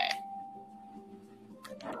one day.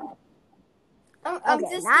 I'm Okay,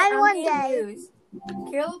 just not in one getting day. confused.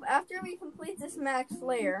 Caleb, after we complete this max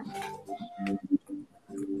layer,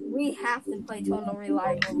 we have to play Total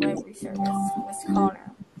Reliable Delivery Service with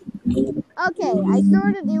Connor. Okay, I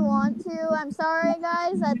sort of do want to. I'm sorry,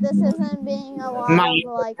 guys, that this isn't being a lot of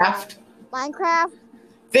like Minecraft.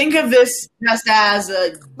 Think of this just as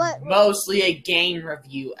But mostly a game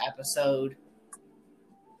review episode.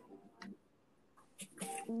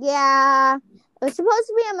 yeah, it was supposed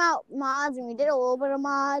to be about mods, and we did a little bit of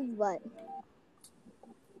mods, but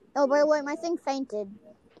oh, by the way, my thing fainted.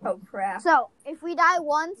 Oh crap! So if we die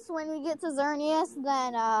once when we get to Xerneas,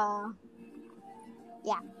 then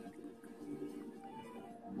yeah.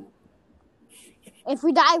 If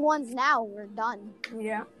we die once now, we're done.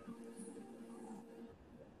 Yeah.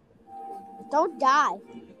 Don't die.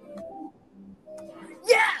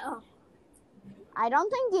 Yeah. I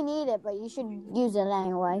don't think you need it, but you should use it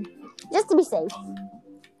anyway, just to be safe.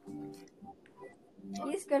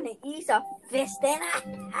 He's gonna eat a fist and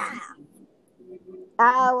a half.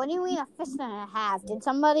 What do you mean a fist and a half? Did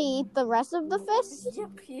somebody eat the rest of the fist?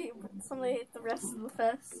 Yep, somebody ate the rest of the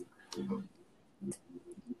fist.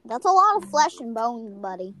 That's a lot of flesh and bones,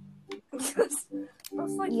 buddy.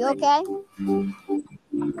 You okay?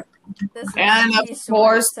 And of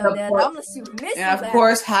course, and of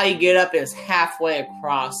course, how you get up is halfway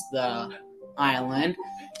across the island.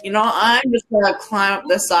 You know, I'm just gonna climb up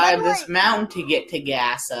the side of this mountain to get to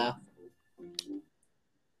Gassa.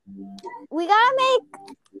 We gotta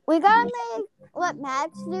let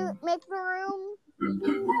Max make the room,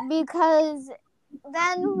 because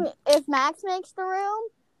then if Max makes the room,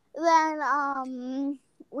 then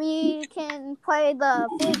we can play the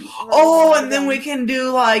fish. Oh, and then we can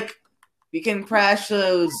do we can crash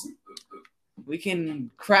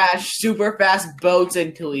super fast boats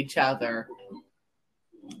into each other.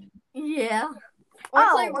 Yeah. Or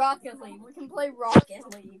play Rocket League. We can play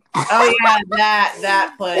Rocket League. Oh yeah,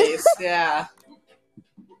 that place, yeah.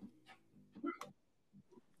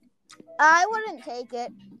 I wouldn't take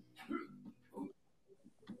it.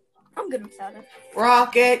 I'm good without it.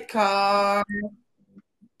 Rocket car.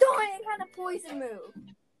 Don't any kind of poison move.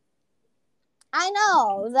 I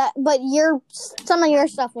know that, but some of your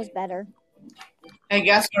stuff was better. And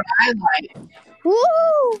guess what I like?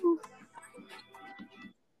 Woo!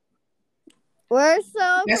 We're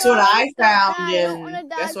so. Guess what I found?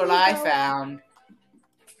 Guess what I found?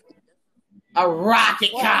 A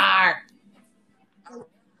rocket car,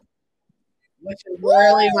 which is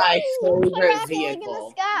really my favorite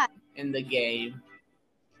vehicle in the game.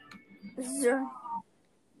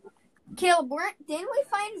 Caleb, didn't we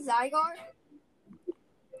find Zygarde?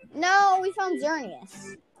 No, we found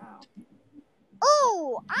Xerneas.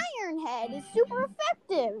 Oh, Ironhead is super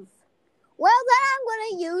effective. Well, then I'm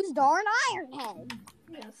gonna use darn Ironhead.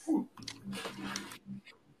 Yes.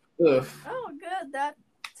 Oof. Oh, good. That's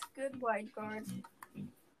good white guard.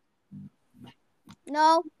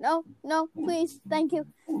 No, please, thank you.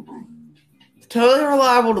 Totally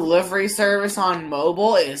reliable delivery service on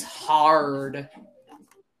mobile is hard.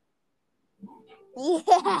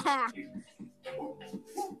 Yeah.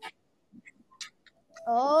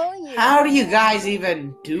 Oh, yeah. How do you guys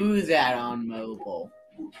even do that on mobile?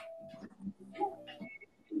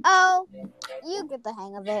 Oh, you get the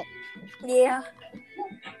hang of it. Yeah.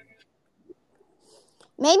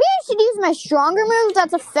 Maybe I should use my stronger move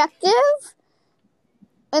that's effective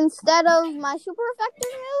instead of my super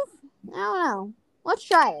effective move? I don't know. Let's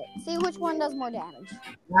try it. See which one does more damage.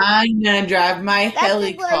 I'm gonna drive my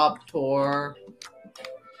helicopter.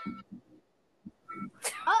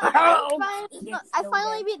 I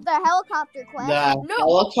finally beat the helicopter quest.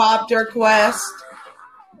 Helicopter quest?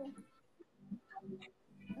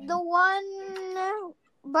 The one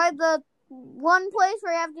by the one place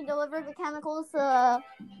where you have to deliver the chemicals to the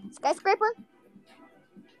skyscraper?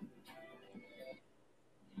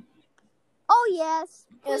 Oh, yes.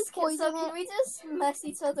 Yes, so can we just mess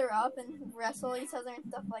each other up and wrestle each other and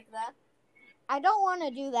stuff like that? I don't want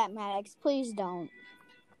to do that, Maddox. Please don't.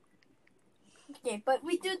 Okay, but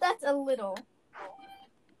we do that a little.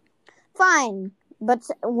 Fine. But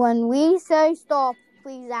when we say stop,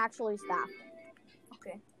 please actually stop.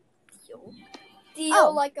 Okay.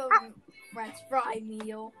 Deal like a French fry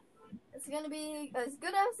meal. It's gonna be as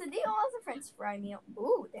good as a deal as a French fry meal.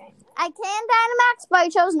 Ooh, dang. I can Dynamax, but I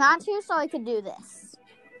chose not to, so I could do this.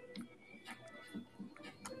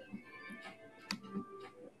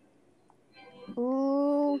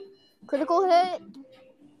 Ooh. Critical hit.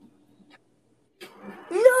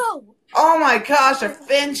 No! Oh my gosh, a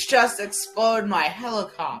finch just exploded my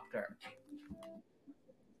helicopter.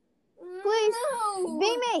 Please, no!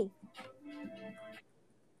 be me.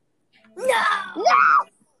 No!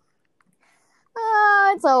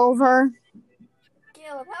 It's over.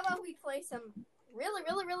 Caleb, how about we play some really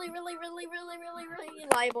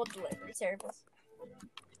reliable delivery service?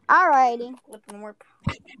 Alrighty. Flipping work.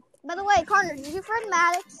 By the way, Connor, did you friend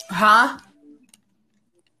Maddox? Huh?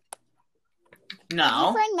 No. Did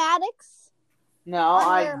you friend Maddox? No,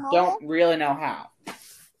 I don't really know how.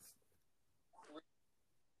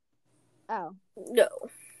 Oh. No.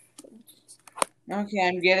 Okay,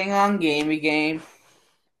 I'm getting on Gamey Game.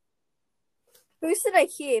 Who should I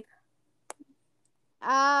keep?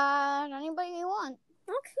 Anybody you want.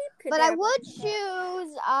 Okay. But I would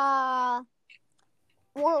choose,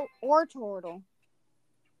 War Turtle.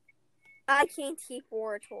 I can't keep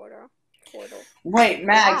War Turtle. Wait,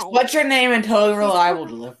 Max, Why? what's your name in Totally Reliable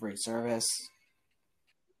Delivery Service?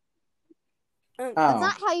 That's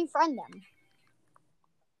not how you friend them.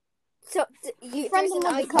 So, you friend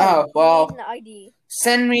them with the code. Oh, well, an ID.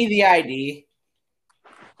 Send me the ID.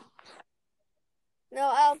 No,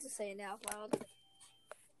 I'll just say it out loud.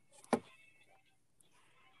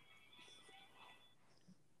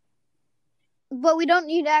 But we don't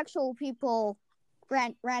need actual people,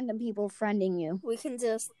 random people friending you. We can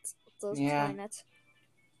just join it.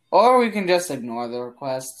 Or we can just ignore the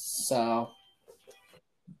requests, so...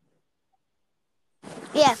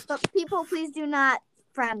 Yes, but people, please do not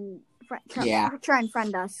try and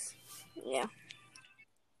friend us. Yeah.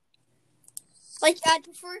 Like, I'd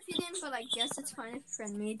prefer if you didn't, but I guess it's fine if you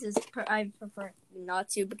friend me. I prefer not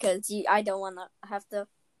to, because I don't want to have to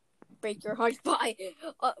break your heart by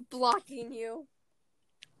blocking you.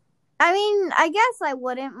 I mean, I guess I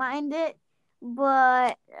wouldn't mind it,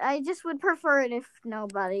 but I just would prefer it if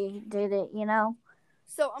nobody did it, you know?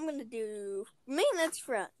 So I'm going to do maintenance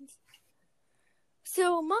friends.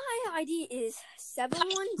 So my ID is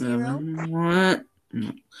 710.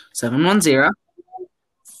 710.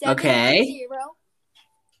 Okay. 710.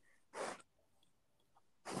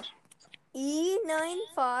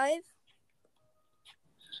 E95.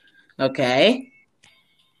 Okay.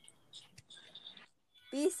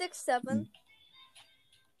 B67.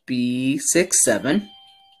 B67.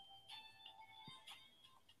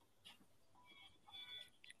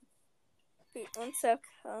 Wait, 1 sec.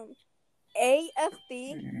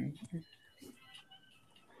 AFB.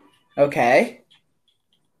 Okay.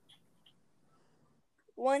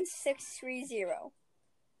 1630.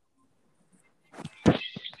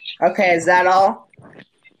 Okay, is that all?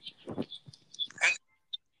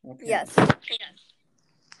 Okay. Yes.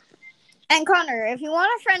 And Connor, if you want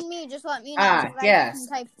to friend me, just let me know. So yes.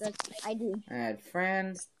 I can type the ID. Add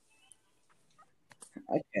friends.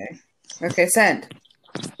 Okay, send.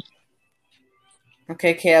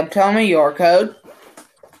 Okay, Caleb, tell me your code.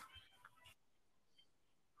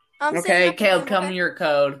 Okay, Caleb, tell me your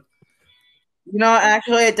code. You know,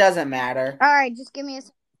 actually, it doesn't matter. All right, just give me a...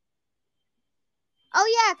 Oh,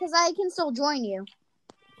 yeah, because I can still join you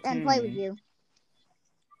and play with you.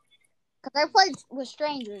 Because I played with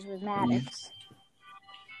strangers with Maddox.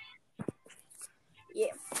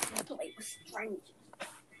 Yeah, I play with strangers.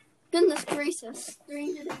 Goodness gracious.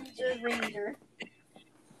 Stranger Ranger.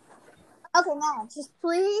 Okay, Maddox, just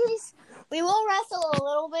please. We will wrestle a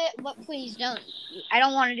little bit, but please don't. I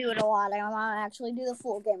don't want to do it a lot. I want to actually do the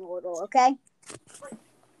full game a little, okay?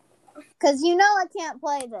 Because you know I can't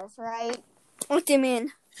play this, right? What do you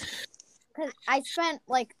mean? Because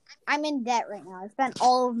I'm in debt right now. I spent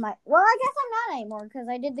all of my... Well, I guess I'm not anymore because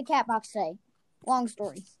I did the cat box today. Long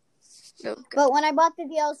story. Okay. But when I bought the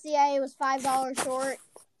DLC, it was $5 short,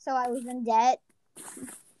 so I was in debt.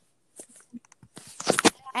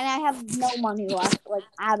 And I have no money left,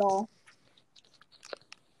 at all.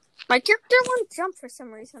 My character won't jump for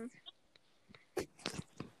some reason.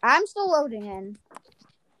 I'm still loading in.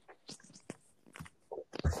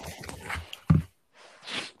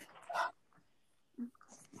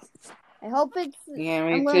 I hope it's... Yeah,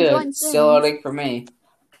 me too. It's still loading for me.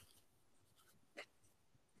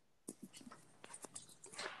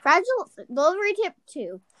 Fragile delivery tip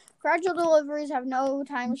 2. Fragile deliveries have no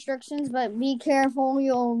time restrictions, but be careful.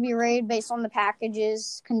 You'll be rated based on the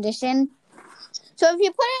package's condition. So if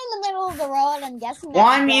you put it in the middle of the road, I'm guessing that's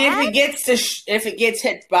bad. If it gets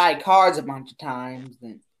hit by cars a bunch of times,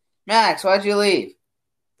 then... Max, why'd you leave?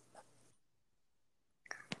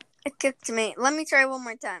 It kicked me. Let me try one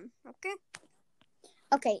more time, okay?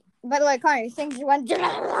 Okay. By the way, Connor, things you went...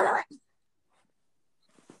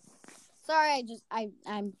 Sorry,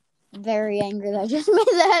 I'm very angry that I just made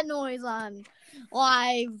that noise on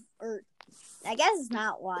live, or I guess it's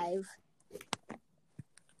not live.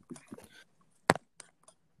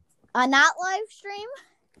 A not live stream?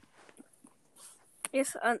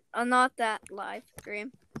 Yes, not that live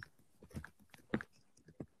stream.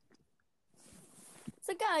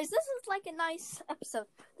 So guys, this is like a nice episode.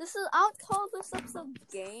 I would call this episode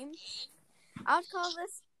game. I would call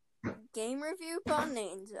this game review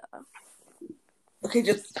bonanza. Okay,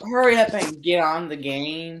 just hurry up and get on the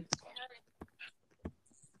game.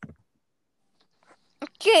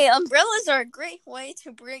 Okay, umbrellas are a great way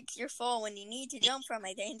to break your fall when you need to jump from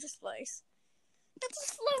a dangerous place. It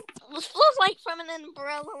flows like from an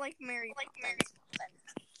umbrella, like Mary.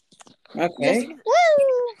 Okay.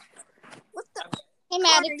 Woo! What the? Hey,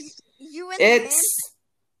 Maddox. It's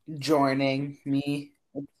joining me.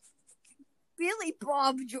 Billy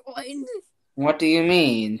Bob joined. What do you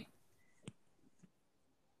mean?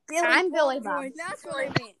 I'm Billy Bob. That's what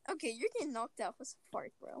I mean. Okay, you're getting knocked out with some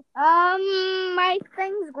fart, bro. My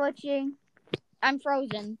thing's glitching. I'm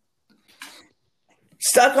frozen.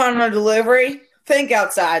 Stuck on a delivery? Think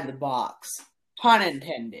outside the box. Pun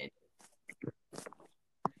intended.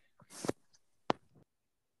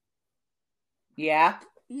 Yeah?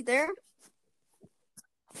 You there?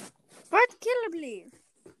 What killer believe?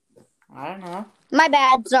 I don't know. My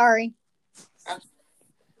bad, sorry.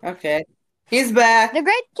 Okay. He's back. The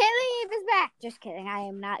great Caleb is back. Just kidding. I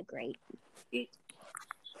am not great.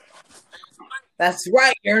 That's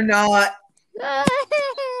right, you're not.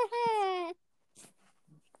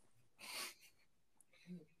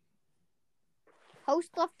 Host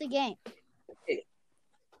left the game.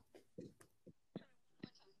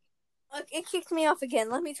 Look, it kicked me off again.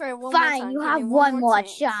 Let me try one more time. Fine, you Give have me one more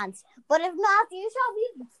chance. chance. But if not, you shall be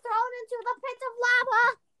thrown into the pit of lava.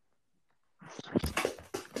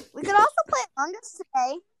 We could also play Among Us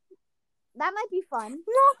today. That might be fun.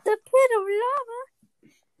 Not the pit of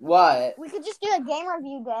lava. What? We could just do a game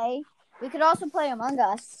review day. We could also play Among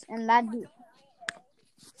Us, and that'd be...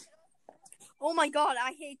 Oh my god,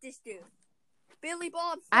 I hate this dude. Billy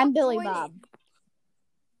Bob. I'm Billy joining. Bob.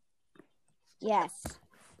 Yes.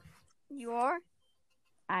 You are?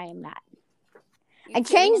 I am not. You I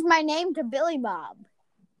changed my name to Billy Bob.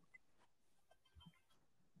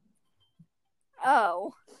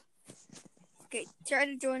 Oh. Okay, try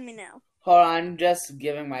to join me now. Hold on, I'm just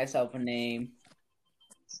giving myself a name.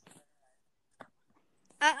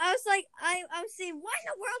 I was like, I was saying, what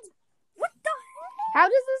in the world? What the heck? How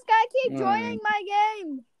does this guy keep joining my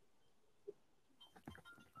game?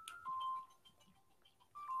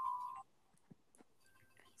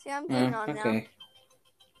 See, I'm getting on now. Okay.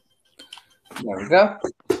 There we go.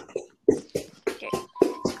 Okay.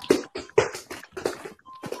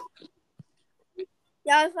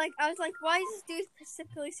 Yeah, I was like, why is this dude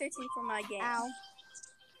specifically searching for my game? Ow.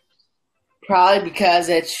 Probably because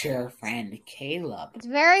it's your friend Caleb. It's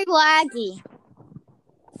very laggy.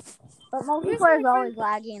 But multiplayer is always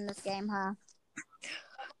laggy in this game, huh?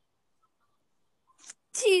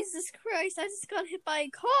 Jesus Christ, I just got hit by a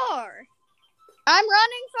car. I'm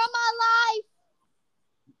running from my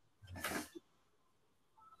life.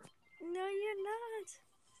 No, you're not.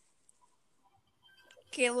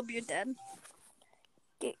 Caleb, you're dead.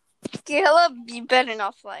 Caleb, you better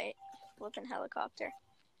not fly flipping helicopter.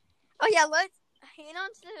 Oh yeah, let's hang on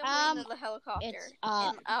to the wing of the helicopter,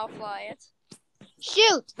 and I'll fly it.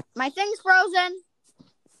 Shoot! My thing's frozen.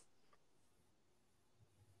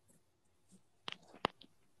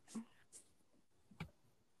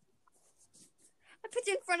 I put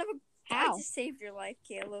you in front of a... I just saved your life,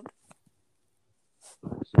 Caleb.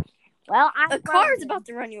 Well, a car's about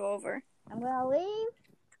to run you over. I'm gonna leave.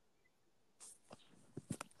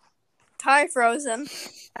 Tire frozen.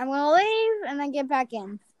 I'm gonna leave and then get back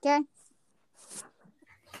in. Okay?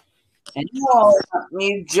 And let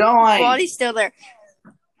me join. Body's still there.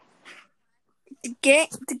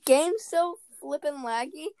 The game's so flippin'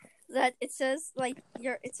 laggy that it says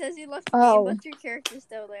you left the game, but your character's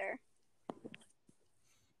still there.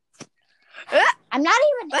 I'm not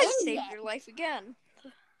even I in saved yet. your life again.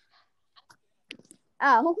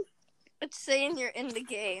 Oh. It's saying you're in the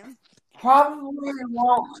game. Probably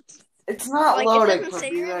won't. It's not loading for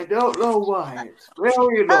me. I don't know why. It's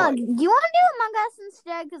really annoying. Do you want to do Among Us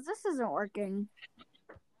instead? Because this isn't working.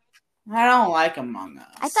 I don't like Among Us.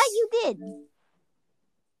 I thought you did.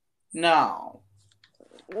 No.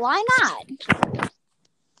 Why not?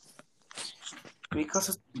 Because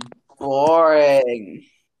it's boring.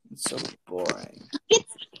 It's so boring.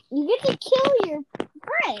 You get to kill your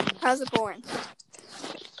friend. How's it boring?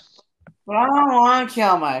 But I don't want to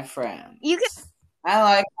kill my friend. You can. I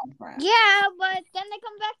like my friend. Yeah, but then they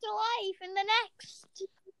come back to life in the next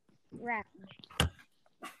round.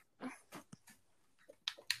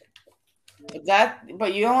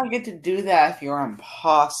 But you only get to do that if you're an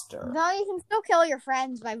imposter. No, you can still kill your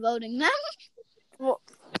friends by voting them. Well,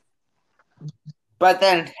 but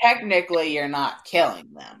then technically you're not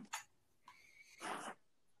killing them.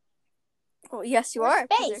 Well, yes, you are.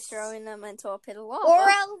 Because you're throwing them into a pit of lava. Or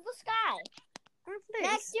out of the sky. Space.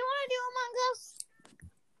 Next, you want to do Among Us?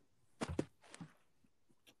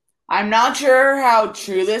 I'm not sure how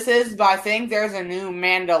true this is, but I think there's a new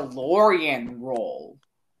Mandalorian role.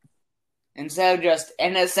 Instead of just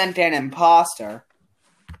innocent and imposter.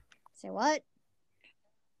 Say what?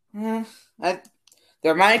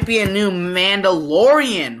 There might be a new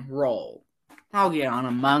Mandalorian role. I'll get on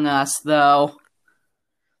Among Us, though.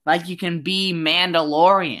 Like you can be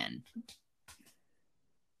Mandalorian.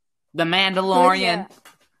 The Mandalorian.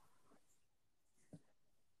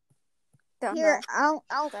 Here, I'll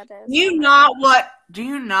that is. Do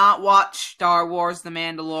you not watch Star Wars The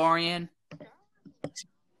Mandalorian?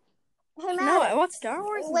 Hey, no, I watch Star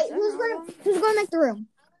Wars. Wait, who's gonna make the room?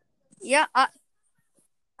 Yeah,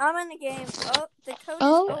 I'm in the game. Oh, the code is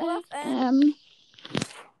OFN.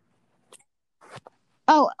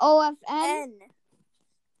 OFN?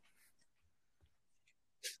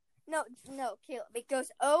 No, Caleb. It goes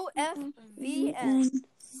OFVNCF.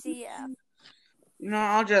 No,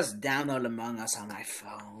 I'll just download Among Us on my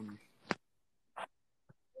phone.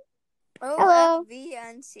 Hello.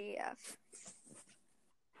 OFVNCF.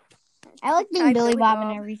 I like being Hi, Billy Bob Bob.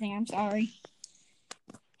 and everything. I'm sorry.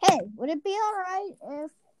 Hey, would it be alright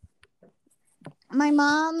if my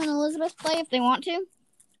mom and Elizabeth play if they want to?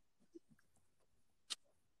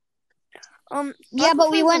 Yeah,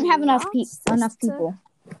 but we wouldn't have enough people.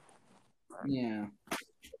 Yeah.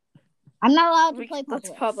 I'm not allowed to play public.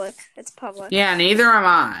 It's public. It's public. Yeah, neither am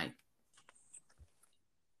I.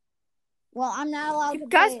 Well, I'm not allowed to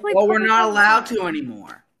Guys play Well, we're public not all the allowed time. to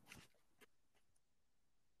anymore.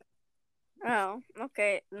 Oh,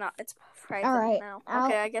 okay. No, it's private Alright, now. I'll-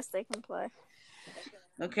 Okay, I guess they can play.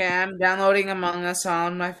 Okay, I'm downloading Among Us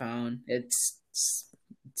on my phone. It's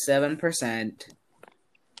 7%.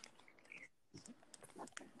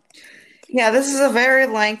 Yeah, this is a very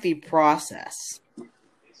lengthy process.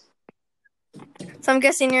 So I'm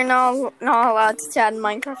guessing you're not allowed to chat in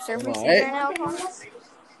Minecraft servers What? either now, Thomas?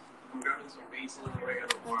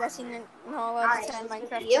 I'm guessing you're not allowed to chat in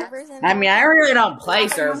Minecraft servers anymore. I mean, I really don't play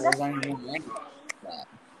servers anymore.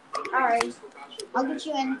 Alright. I'll get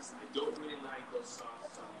you in.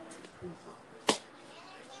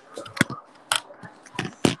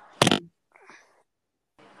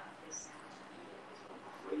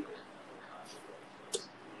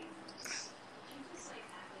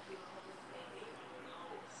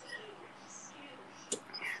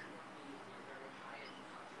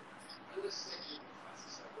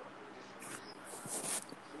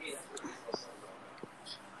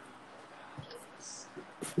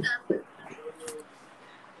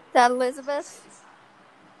 That Elizabeth?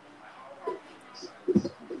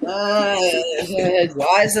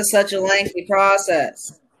 Why is this such a lengthy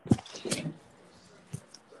process?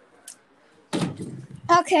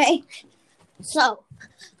 Okay. So,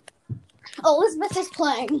 Elizabeth is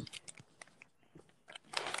playing.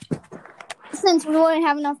 Since we wouldn't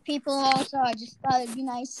have enough people also, I just thought it'd be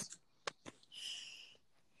nice.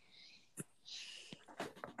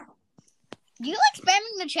 Do you like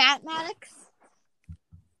spamming the chat, Maddox?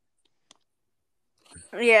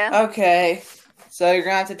 Yeah. Okay, so you're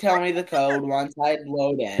gonna have to tell me the code once I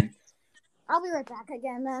load in. I'll be right back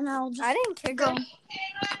again, then I'll just... I didn't kick her.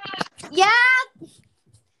 Yeah!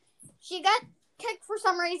 She got kicked for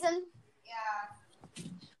some reason.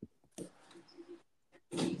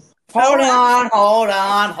 Hold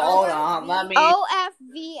on. Let me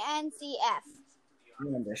OFVNCF.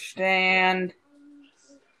 understand.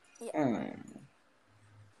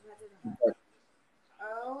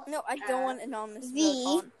 No, I don't want anonymous V.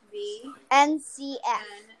 phone. NCF.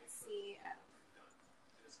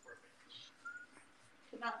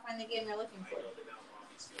 Could not find the game you're looking for.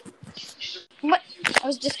 What? I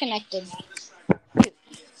was disconnected.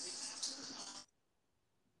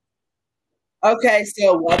 Okay,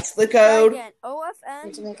 so what's the Try code? again. To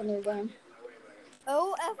OFN, make a new game.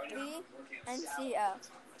 OFV, NCF.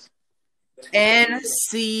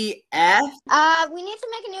 NCF? We need to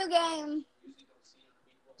make a new game.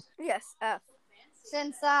 Yes, F.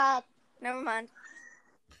 Since, Never mind.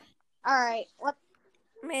 alright. What?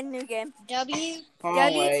 Made a new game. W. Oh,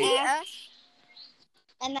 wait. WTF.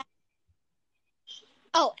 And that.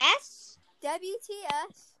 Oh, S?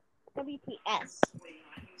 WTS. WTS.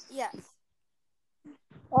 Yes.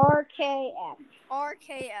 RKF.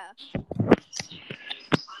 RKF.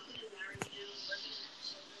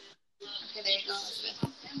 Okay, there you go.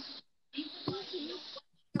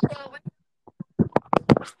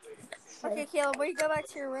 Okay, Caleb, will you go back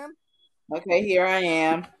to your room? Okay, here I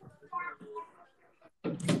am.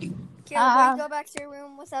 Caleb, will you go back to your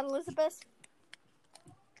room without Elizabeth?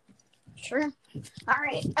 Sure.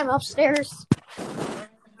 Alright, I'm upstairs.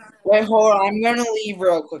 Wait, hold on. I'm gonna leave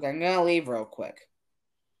real quick.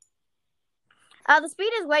 The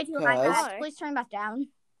speed is way too high, Cause- Max. Please turn back down.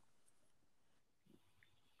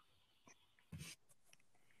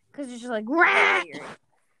 Because it's just like, rah!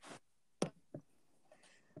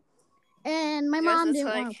 And my Yes, mom it's didn't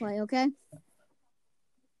like- want to play, okay?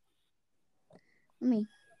 Let me.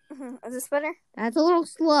 Is this better? That's a little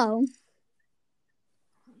slow.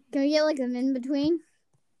 Can we get like an in between?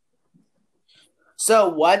 So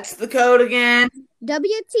what's the code again?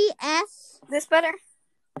 WTS This better?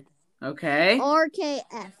 Okay.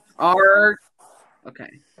 RKF. Okay.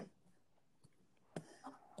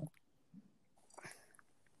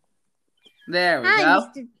 There we Hi, go.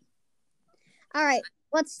 Mr. Alright,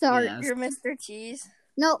 let's start. Yes. You're Mr. Cheese.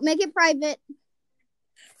 No, make it private.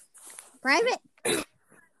 Private?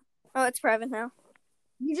 Oh, it's private now.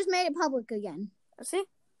 You just made it public again. See?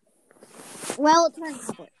 Well, it turned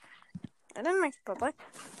public. I didn't make it public.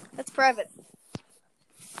 It's private.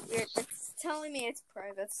 Weird. It's telling me it's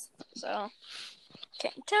private, so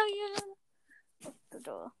can't tell you. Open the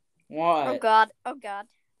door. What? Oh god. Oh god.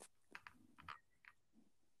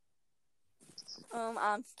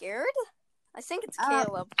 I'm scared. I think it's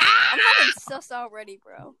Caleb. I'm having sus already,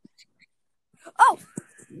 bro. Oh!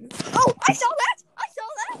 Oh! I saw that! I saw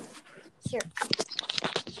that! Sure.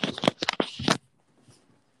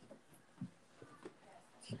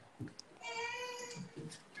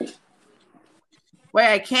 Wait,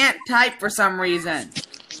 I can't type for some reason.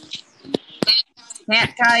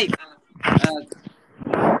 Can't type.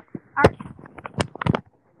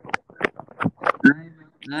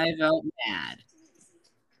 I vote mad.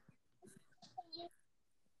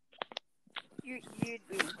 You'd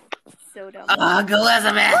be so dumb. Ugh,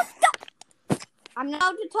 Elizabeth! I'm not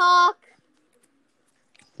allowed to talk.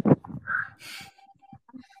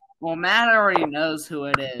 Well, Matt already knows who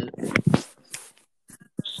it is.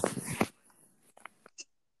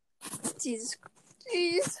 Jesus.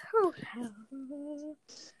 Jeez.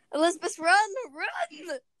 Elizabeth, run! Run!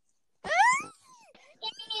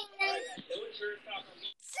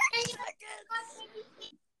 6 seconds!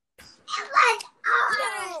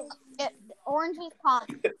 No! Orange is pop.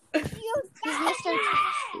 He's Mr.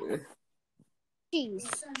 Cheese.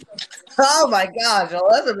 Oh my gosh,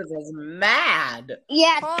 Elizabeth is mad.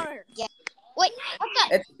 Yeah. Connor. Wait, what's that?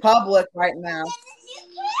 It's public right now.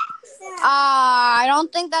 I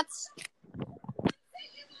don't think that's.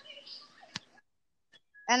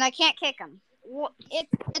 And I can't kick him.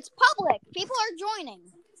 It's public. People are joining.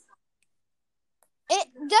 It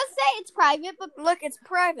does say it's private, but Look, it's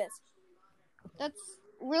private. that's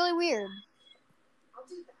really weird.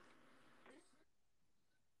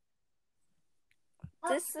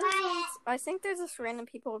 This is. I think there's just random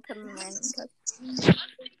people who put in random code.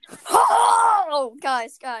 Oh,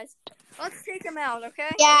 guys, let's take him out, okay?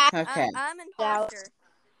 Yeah. Okay. I'm imposter.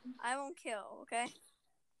 I won't kill, okay?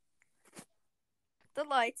 The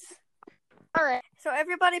lights. All right. So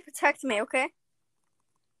everybody protect me, okay?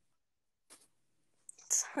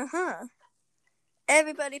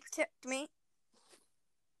 Everybody protect me.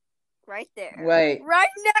 Right there. Wait. Right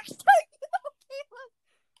next to you,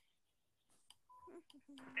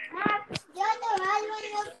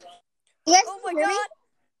 Yes, oh my god.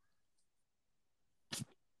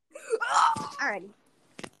 Alrighty.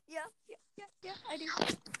 Yeah, I do.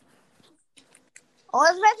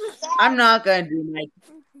 Elizabeth is dead. I'm not gonna do my.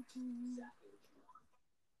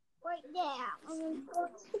 Right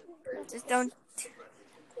there. Just don't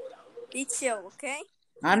be chill, okay?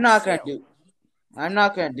 I'm not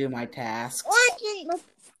gonna do my task.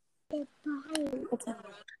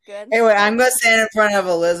 Good. Anyway, I'm gonna stand in front of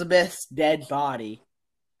Elizabeth's dead body.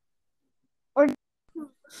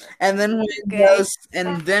 And then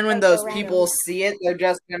when those people see it, they're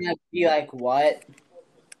just gonna be like, "What?"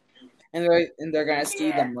 And they're gonna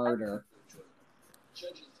see the murder.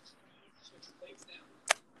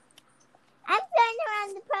 I'm going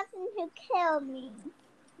around the person who killed me.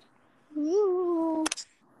 Ooh.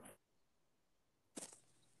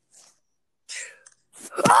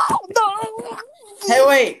 Oh no! Hey,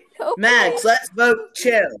 wait, Okay. Max, let's vote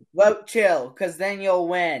chill, because then you'll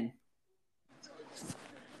win.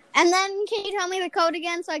 And then, can you tell me the code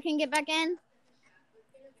again so I can get back in?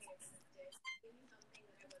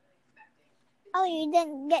 Oh, you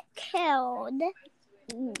didn't get killed.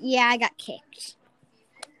 Yeah, I got kicked.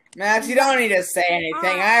 Max, you don't need to say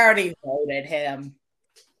anything. I already voted him.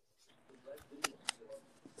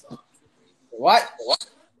 What?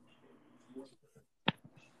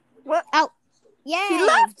 What? Oh, yay! He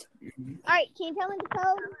left. All right, can you tell me the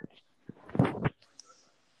code,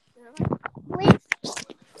 please,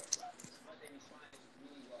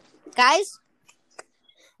 guys?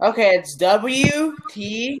 Okay, it's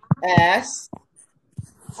WTS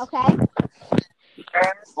Okay.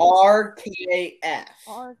 RKF.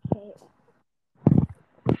 RK.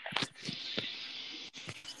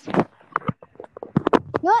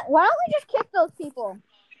 You know what? Why don't we just kick those people?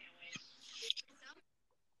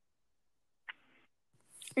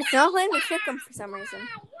 It's not letting me kick him for some reason.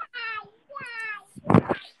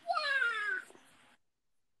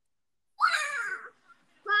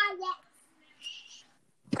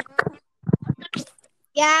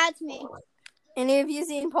 Yeah, it's me. Any of you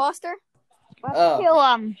the imposter? Let's kill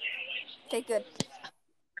him. Okay, good.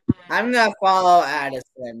 I'm gonna follow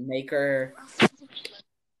Addison. Make her.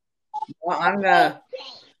 Well, I'm gonna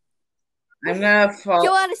follow.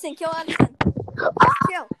 Kill Addison. Kill.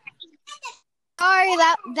 Sorry,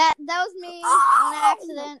 that was me on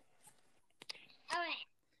accident.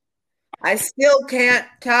 I still can't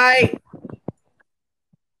type.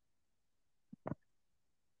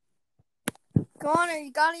 Connor,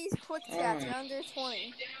 you gotta use quick chats. You're under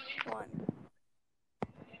 21.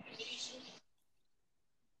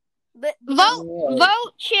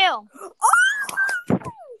 Vote, chill.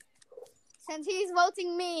 Since he's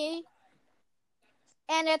voting me,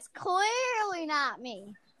 and it's clearly not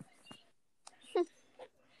me.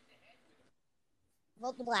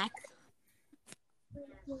 Vote the black.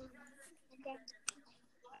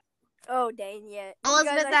 Oh, dang, yeah.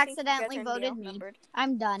 Elizabeth Guys, I think you guys accidentally are voted me. outnumbered.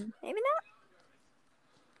 I'm done. Maybe not.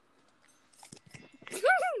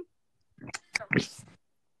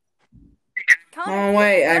 Connor, Oh,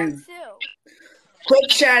 wait, vote I'm... too. Quick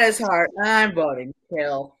chat is hard. I'm voting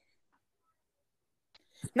kill.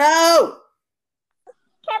 No!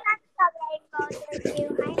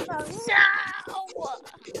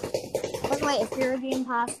 By the way, if you're the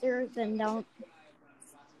imposter, then don't.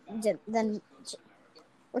 Then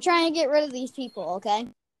we're trying to get rid of these people, okay?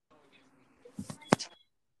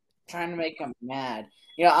 Trying to make them mad.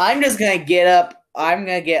 You know, I'm just gonna get up. I'm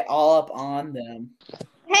gonna get all up on them.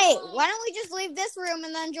 Hey, why don't we just leave this room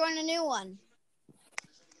and then join a new one?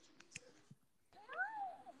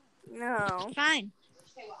 No. Fine.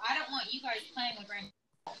 Okay, well, I don't want you guys playing with random.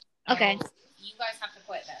 Okay. You guys have to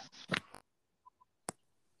quit though.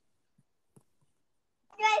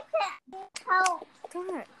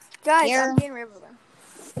 Connor. Guys, Here. I'm getting rid of them.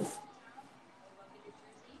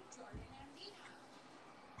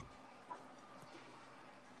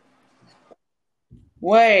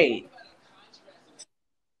 Wait.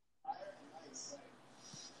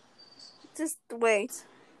 Just wait.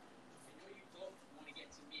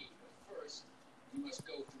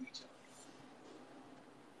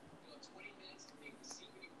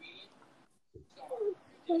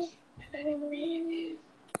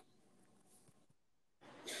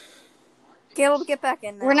 Caleb, get back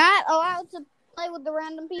in now. We're not allowed to play with the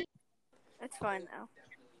random people. That's fine now.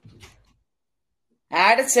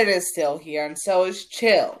 Addison is still here, and so is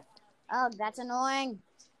Chill. Oh, that's annoying.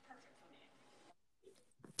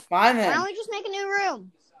 Fine Why then. don't we just make a new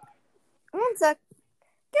room? 1 sec.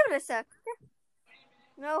 Give it a sec.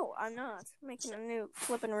 No, I'm not making a new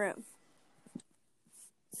flipping room.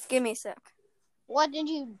 Just give me a sec. What did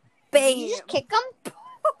you? Bam. Did you just kick them?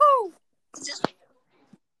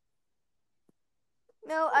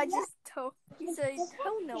 No, I just told. He said,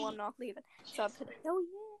 "Oh no, I'm not leaving." So I put, "Oh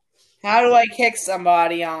yeah." How do I kick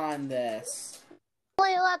somebody on this?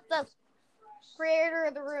 Only let the creator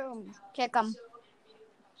of the room kick them.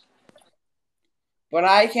 But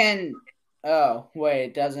I can... Oh, wait,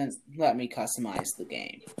 it doesn't let me customize the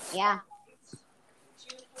game. Yeah.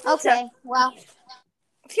 Okay. Well,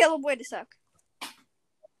 Caleb, wait a sec.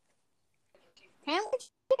 can we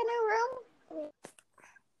just make a new room?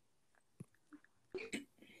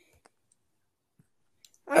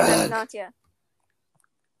 Okay, not yet.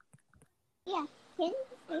 Yeah. Can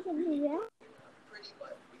we do that?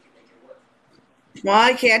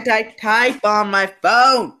 Why can't I type on my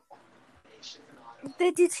phone?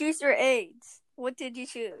 Did you choose your aids? What did you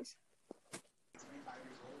choose?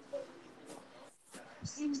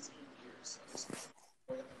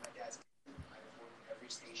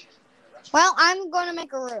 Well, I'm going to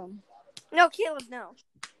make a room. No, Caleb, no.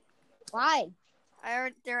 Why?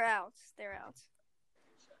 They're out. They're out.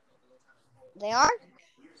 They are?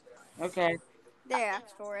 Okay. They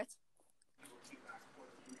asked for it.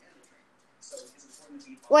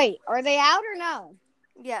 Wait, are they out or no?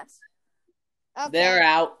 Yes. Okay. They're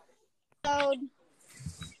out. So,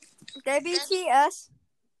 WTS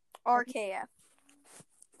RKF.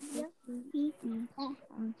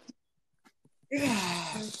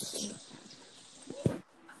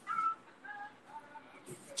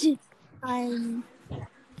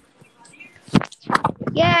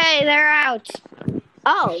 Yay, they're out.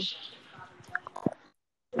 Oh.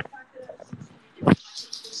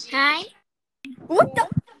 Hi. What the?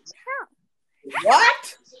 How?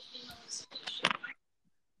 What?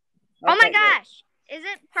 Oh my Okay, gosh. Is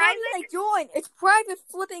it How private? did I join? It's private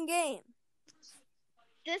flipping game.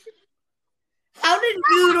 This is How did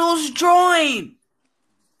Noodles join?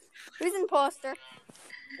 Who's imposter?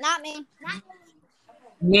 not me.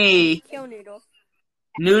 Me. Kill Noodle.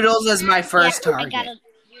 Noodles is my first I target. gotta.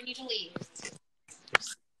 You need to leave.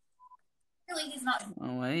 Really, he's not.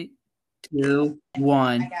 Oh, wait. 2,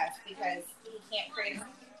 1. I guess because he can't create.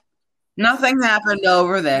 Nothing happened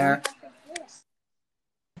over there.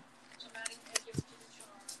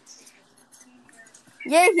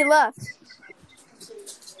 Yeah, he left.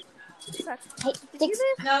 Hey, Dix,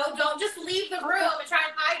 No, don't just leave the room and try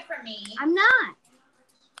and hide from me. I'm not.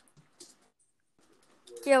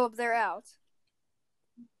 Caleb, they're out.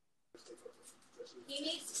 He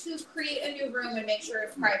needs to create a new room and make sure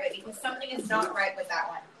it's private because something is not right with that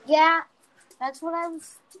one. Yeah, that's what I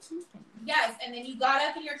was thinking. Yes, and then you got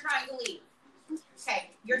up and you're trying to leave. Okay,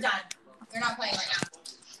 you're done. You're not playing right now.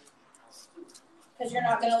 Because you're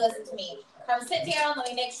not going to listen to me. Come sit down. Let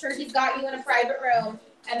me make sure he's got you in a private room,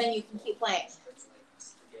 and then you can keep playing.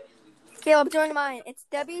 Caleb, join mine. It's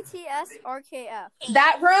WTSRKF.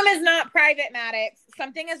 That room is not private, Maddox.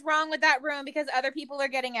 Something is wrong with that room because other people are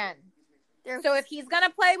getting in. So if he's going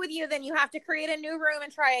to play with you, then you have to create a new room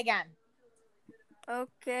and try again.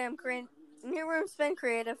 Okay, I'm creating. New room's been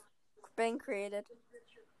created. RVG.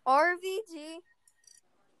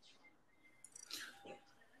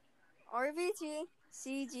 RVG.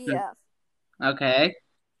 CGF. Okay.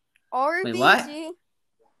 RVG. Wait, what?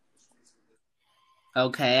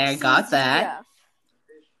 Okay, I got that.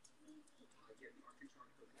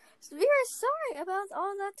 So we are sorry about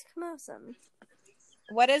all that commotion.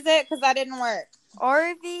 What is it? Because that didn't work.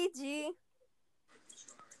 RVG.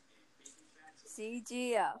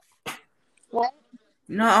 CGF. What?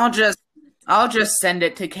 No, I'll just send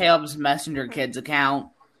it to Caleb's Messenger Kids account.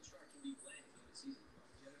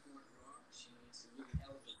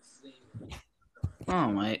 Oh,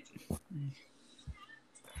 wait.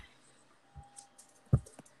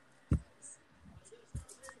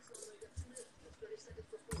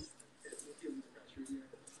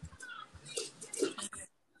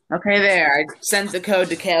 Okay, there. I sent the code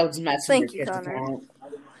to Caleb's Messenger Thank you, Kids Connor. account.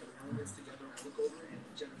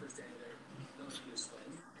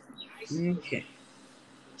 Okay.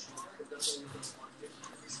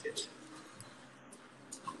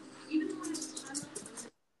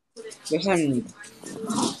 Guess I'm...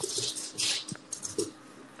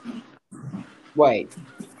 Wait.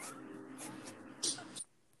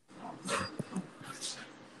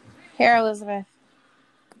 Here, Elizabeth.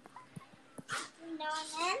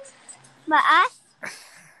 But us?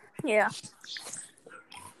 Yeah.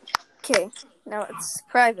 Okay, now it's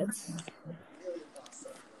private.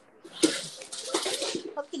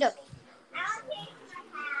 Okie dokie.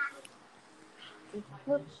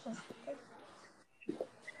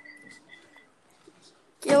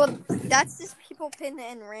 Caleb, that's just people putting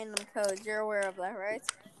in random codes. You're aware of that, right?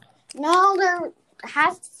 No, there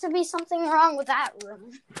has to be something wrong with that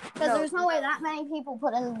room. Because No. there's no way that many people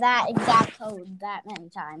put in that exact code that many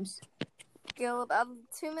times. Caleb, out of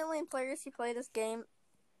 2 million players who play this game,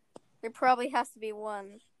 there probably has to be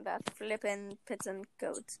one that flippin' puts in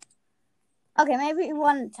codes. Okay, maybe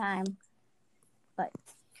one time. But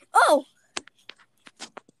Oh!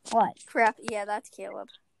 what? Crap, yeah, that's Caleb.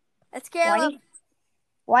 It's Caleb.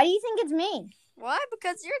 Why do you think it's me? Why?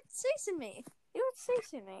 Because you're chasing me. You were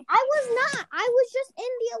chasing me. I was not. I was just in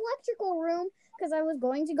the electrical room because I was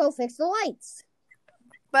going to go fix the lights.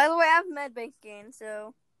 By the way, I have medbank gain,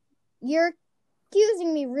 so... You're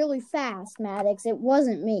accusing me really fast, Maddox. It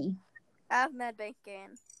wasn't me. I have medbank gain.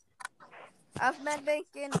 I have medbank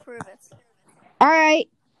gain to prove it. Alright,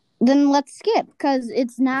 then let's skip because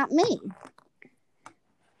it's not me.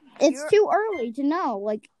 It's too early to know.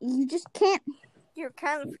 Like, you just can't... You're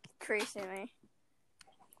kind of tracing me.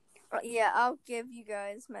 Yeah, I'll give you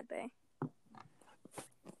guys medbay.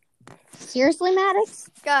 Seriously, Maddox?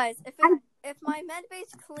 Guys, if my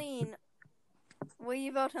medbay's clean, will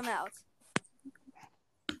you vote him out?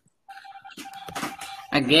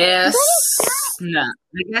 I guess no.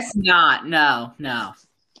 I guess not. No.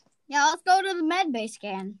 Yeah, let's go to the med bay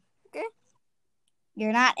scan. Okay.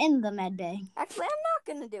 You're not in the med bay. Actually, I'm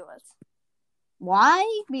not gonna do it.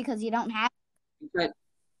 Why? Because you don't have... But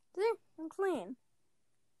See, I'm clean.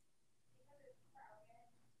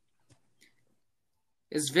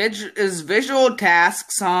 is visual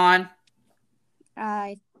tasks on?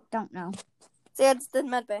 I don't know. See, it's the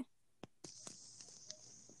medbay.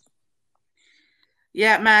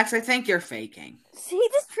 Yeah, Max, I think you're faking. See, he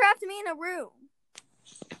just trapped me in a room.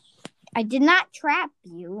 I did not trap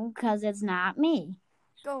you because it's not me.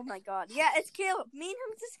 Oh my god. Yeah, it's Caleb. Me and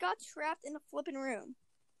him just got trapped in a flipping room.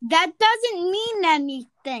 That doesn't mean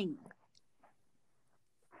anything.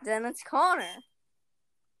 Then it's Connor.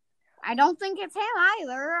 I don't think it's him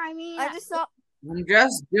either. I mean... I just saw... I'm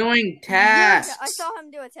just doing tasks. I saw him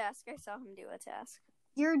do a task.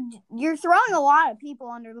 You're throwing a lot of people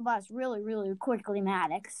under the bus really, really quickly,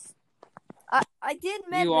 Maddox. I did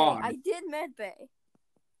medbay. You are. I did medbay.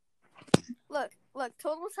 Look,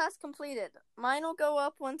 total task completed. Mine will go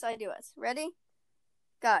up once I do it. Ready?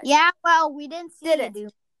 Guys. Yeah, well, we didn't see Did it it. do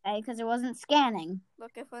because it wasn't scanning.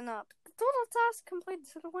 Look, it went up. The total task completed,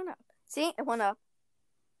 so it went up. See? It went up.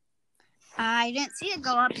 I didn't see it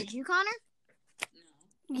go up. Did you, Connor?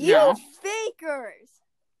 You No. fakers!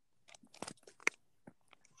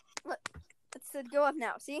 Look, it's said go up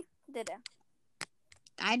now. See? Did it?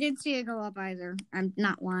 I didn't see it go up either. I'm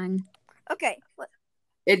not lying. Okay.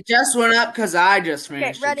 It just went up because I just Okay,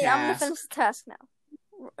 finished ready? the I'm gonna task. finish the task now.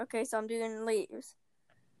 Okay, so I'm doing leaves.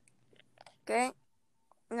 Okay.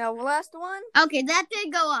 Now last one. Okay, that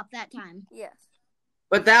did go up that time. Yes.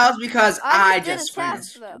 But that was because I I just did a just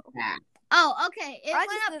task, finished though. the task. Oh, okay. It I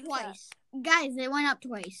went just up did the twice. Guys, it went up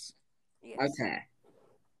twice. Yes. Okay.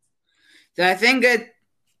 So I think It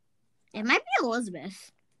might be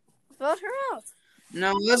Elizabeth. Vote her out.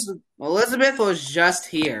 no, Elizabeth was just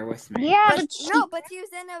here with me. Yeah, But no, but she was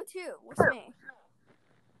in O2 with me.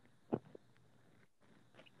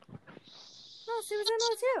 No, she was in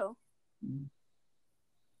O2.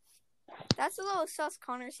 That's a little sus,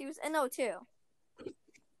 Connor. She was in O2.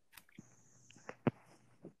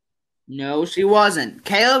 No, she wasn't.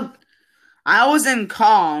 Caleb, I was in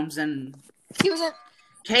comms, and She was in.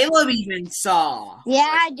 Caleb even saw. Yeah,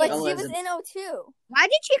 I did. But she was Elizabeth. in O2. Why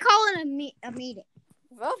did she call it a meeting?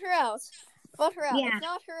 Vote her out. Vote her out. Yeah. It's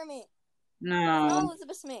not her or me. No. No,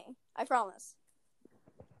 Elizabeth's me. I promise.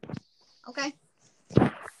 Okay.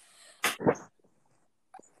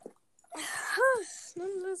 Not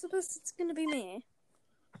Elizabeth, it's gonna be me.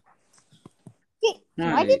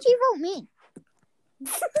 Why did you vote me?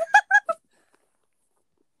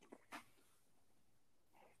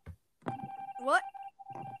 What?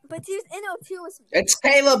 But she was in O2 with me. It's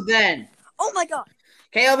Caleb then. Oh my god.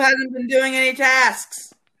 Caleb hasn't been doing any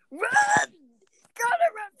tasks. Run! Gotta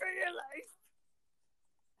run for your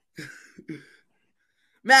life.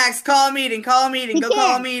 Max, call a meeting. Call a meeting. He Go call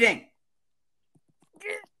a can't. meeting.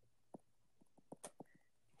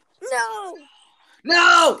 No!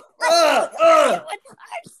 No! I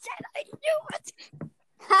said I knew it!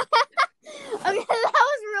 Okay, that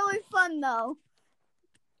was really fun though.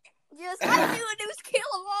 Yes, I knew it was Caleb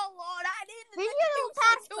all along. I didn't. Visual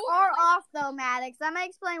tasks are off though, Maddox. I might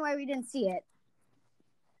explain why we didn't see it.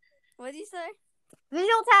 What did you say?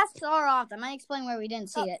 Visual tasks are off. I might explain why we didn't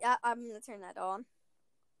see it. Yeah, I'm gonna turn that on.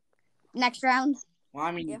 Next round. Well,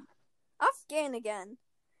 I mean, Yeah. I'll scan again.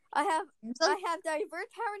 I have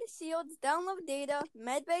divert power to shields, download data,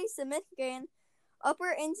 medbay, submit scan,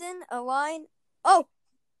 upper engine, align. Oh,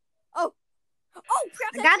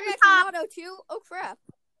 crap! I got the top. Auto too. Oh crap!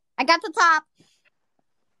 I got the top.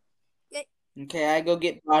 okay, I go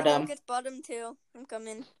get I'll bottom. get bottom too. I'm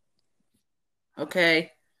coming.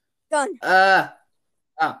 Okay. Done. Oh,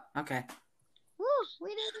 okay. Woo, we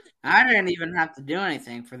did it. I didn't even have to do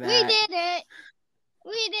anything for that. We did it.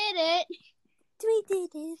 We did it. We did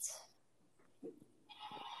it.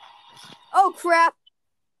 Oh crap!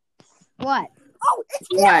 What? Oh, it's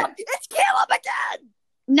What? Caleb! It's Caleb again!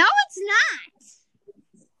 No, it's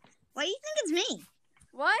not. Why do you think it's me?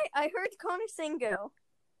 Why? I heard Connor sing go.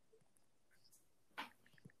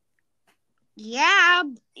 Yeah,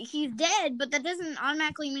 he's dead, but that doesn't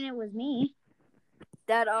automatically mean it was me.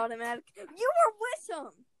 That automatic. You were with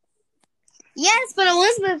him! Yes, but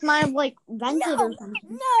Elizabeth might have vented No! or something.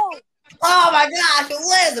 No! Oh my gosh,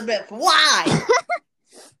 Elizabeth, why?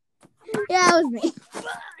 Yeah, it was me.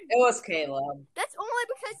 It was Caleb. That's only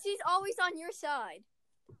because she's always on your side.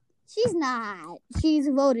 She's not. She's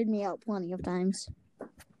voted me out plenty of times.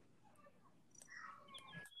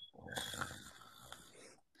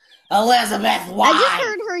 Elizabeth, why? I just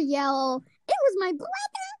heard her yell, "It was my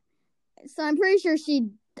brother!" So I'm pretty sure she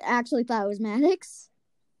actually thought it was Maddox.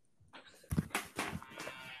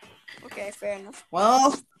 Okay, fair enough.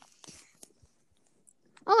 Well,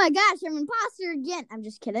 Oh my gosh, I'm an imposter again. I'm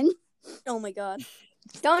just kidding. Oh my god.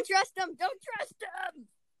 Don't trust him! Don't trust him!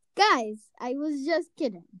 Guys, I was just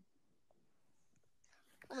kidding.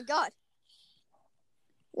 Oh my god.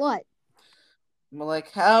 What?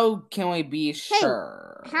 how can we be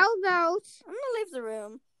sure? How about... I'm gonna leave the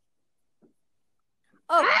room.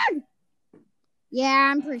 Oh,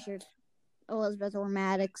 Yeah, I'm pretty sure it's Elizabeth or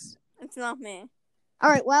Maddox. it's not me.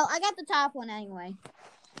 Alright, well, I got the top one anyway.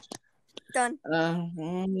 Done.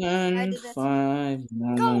 1, I did this. 5,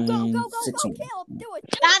 9, Go, 16. Caleb! Do it!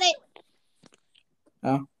 Got it!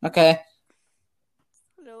 Oh, okay.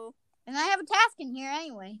 Hello. And I have a task in here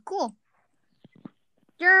anyway. Cool.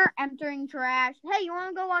 Sure, emptying trash. Hey, you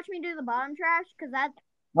want to go watch me do the bottom trash? Because that's...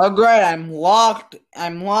 Oh, great. I'm locked.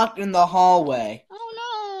 I'm locked in the hallway.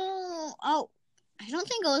 Oh, no. Oh, I don't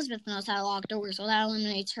think Elizabeth knows how to lock doors, so that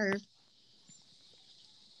eliminates her.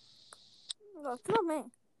 No, it's not me.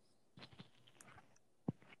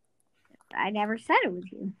 I never said it was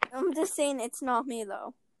you. I'm just saying it's not me,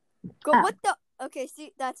 though. Go, Oh. what the? Okay,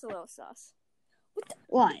 see, that's a little sus.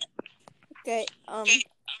 What? Okay,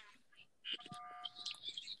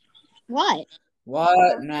 What? What?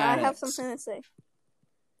 I Maddox? have something to say.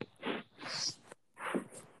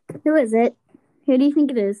 Who is it? Who do you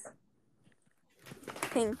think it is?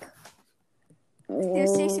 Pink. He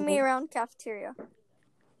was chasing me around cafeteria.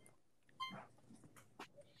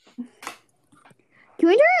 Can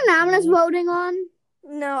we turn anonymous voting on?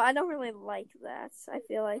 No, I don't really like that. I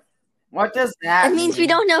feel like What does that it means we mean?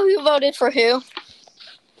 don't know who voted for who.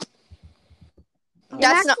 It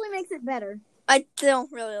actually makes it better. I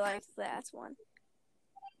don't really like that one.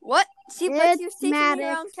 What? See, but you're taking me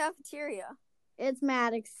around cafeteria. It's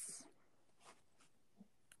Maddox.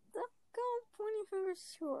 Go pointing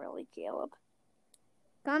fingers too early, Caleb.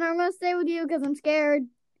 Connor, I'm gonna stay with you because I'm scared.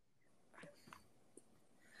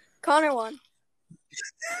 Connor won.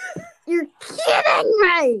 You're kidding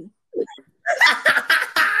me!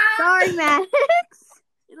 Sorry, Maddox.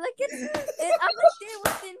 Like I'm gonna stay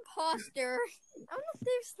with the imposter. I'm gonna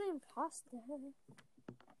stay with the imposter.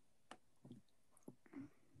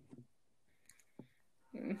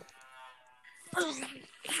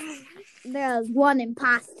 There's one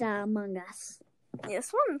imposter among us.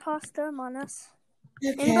 Yes, one imposter among us.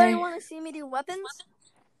 Okay. Anybody want to see me do weapons?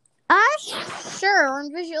 Sure.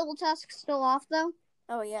 Aren't visual tasks still off, though?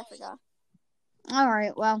 Oh, yeah, I forgot.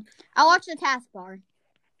 Alright, well, I'll watch the taskbar.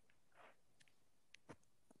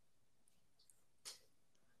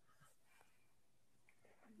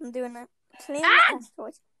 I'm doing it.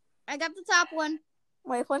 I got the top one.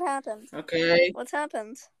 Wait, what happened? Okay. What's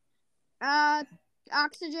happened?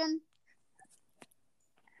 Oxygen.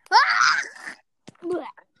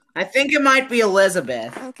 I think it might be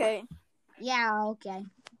Elizabeth. Okay. Yeah, okay.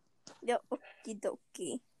 Yo, okie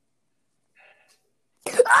dokie.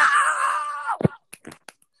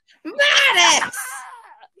 Maddox!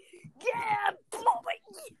 Yeah, boy!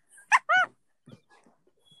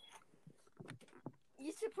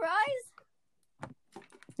 You surprised?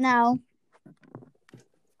 No.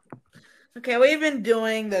 Okay, we've been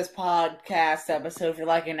doing this podcast episode for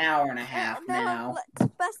like an hour and a half now.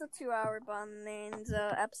 That's a 2-hour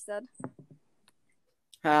bonanza episode.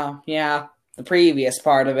 Oh, yeah. The previous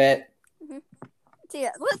part of it. Mm-hmm. So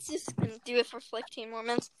yeah, let's just do it for 15 more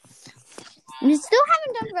minutes. We still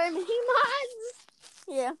haven't done very many mods.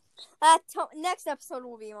 Yeah. Next episode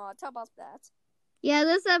will be mod. How about that? Yeah,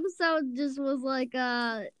 this episode just was like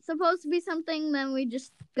supposed to be something, then we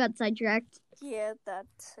just got sidetracked. Yeah,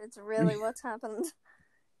 it's really what's happened.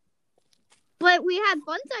 But we had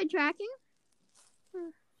fun sidetracking.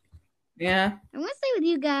 Yeah. I'm gonna stay with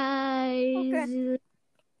you guys. Okay.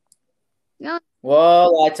 No.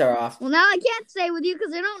 Whoa, lights are off. Well, now I can't stay with you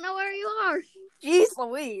because I don't know where you are. Jeez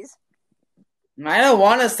Louise. I don't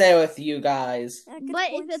want to stay with you guys. Yeah,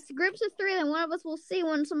 But if it's groups of 3, then one of us will see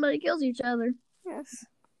when somebody kills each other. Yes.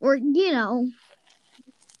 Or, you know.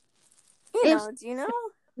 Do you know?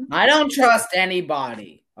 I don't trust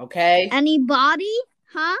anybody, okay? Anybody?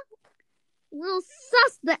 Huh? Little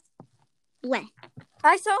suspect. Bleh.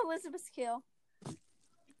 I saw Elizabeth's kill.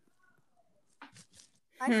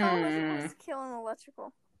 I saw Elizabeth's kill in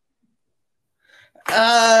electrical.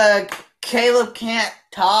 Caleb can't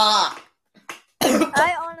talk.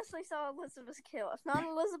 I honestly saw Elizabeth's kill. If not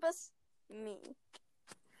Elizabeth's, me.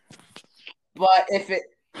 But if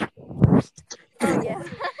it... Oh, yeah.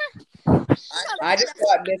 I just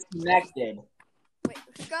got disconnected. Wait,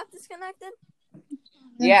 who got disconnected?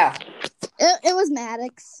 Yeah. It was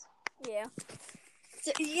Maddox. Yeah.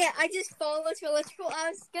 So, yeah, I just followed electrical. I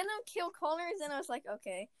was gonna kill Connors, and I was like,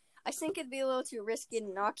 okay. I think it'd be a little too risky to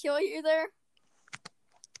not kill you there.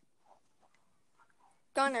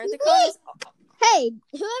 Connor, the Connors... Hey,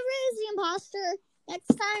 whoever is the imposter, next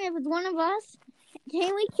time if it's one of us,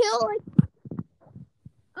 can we kill, like...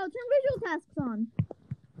 Oh, turn visual tasks on.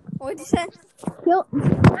 What did you say?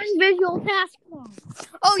 Turn visual tasks on.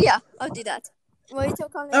 Oh, yeah, I'll do that. What did you tell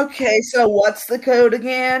Connor? Okay, so what's the code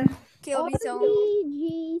again? Kill me, so...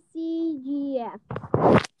 RGCGF.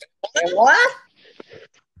 What?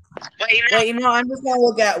 Wait, you know, I'm just gonna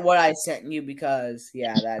look at what I sent you because,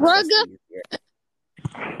 yeah, that's just easier.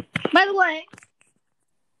 By the way,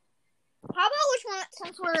 how about which one,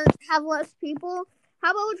 since we have less people,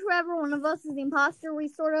 how about whichever one of us is the imposter, we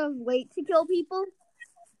sort of wait to kill people?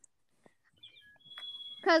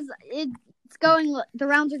 Because the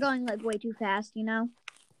rounds are going, like, way too fast, you know?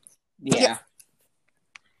 Yeah.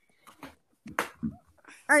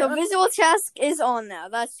 So visual task is on now.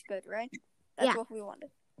 That's good, right? That's what we wanted.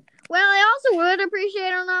 Well, I also would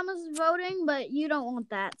appreciate anonymous voting, but you don't want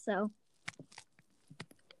that, so.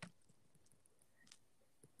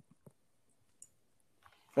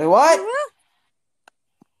 Wait, what?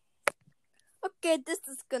 Okay, this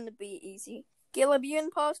is gonna be easy. Caleb, you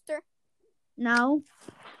imposter? No.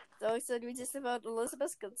 So we just vote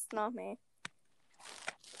Elizabeth because it's not me.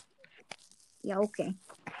 Yeah, okay.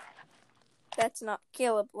 That's not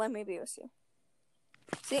Caleb. Let me be with you.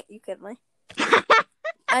 See, you killed me.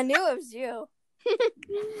 I knew it was you.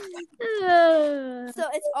 So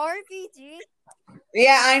it's RVG.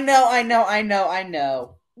 Yeah, I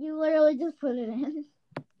know. You literally just put it in.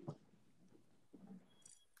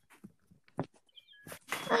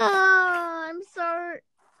 I'm sorry.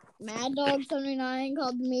 Mad Dog 79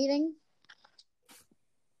 called the meeting.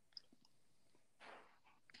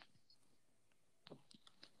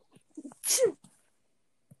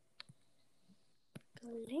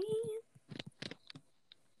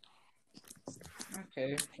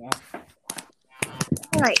 Okay. Well.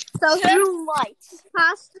 Alright, so Blue lights.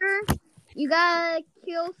 Imposter, you gotta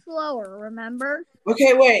kill slower, remember?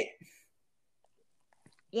 Okay, wait.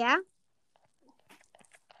 Yeah?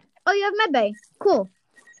 Oh, you have medbay. Cool.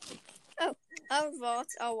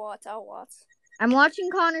 I'll watch. I'm watching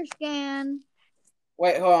Connor scan.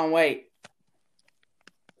 Wait, hold on, wait.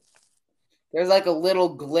 There's like a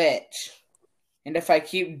little glitch. And if I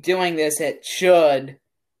keep doing this, it should.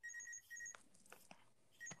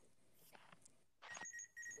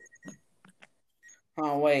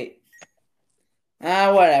 Oh, wait.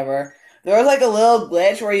 Whatever. There was like a little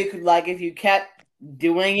glitch where you could, like, if you kept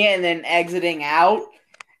doing it and then exiting out,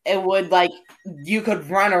 it would, like, you could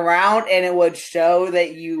run around and it would show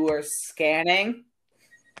that you were scanning.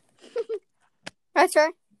 That's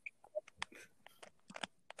right.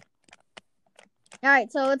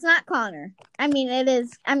 Alright, so it's not Connor. I mean, it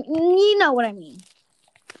is. I mean, you know what I mean.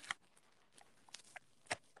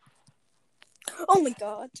 Oh my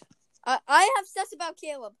god. I have stuff about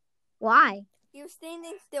Caleb. Why? He was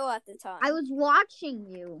standing still at the time. I was watching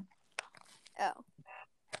you. Oh.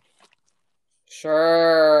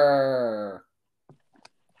 Sure.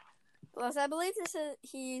 Plus, I believe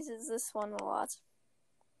he uses this one a lot.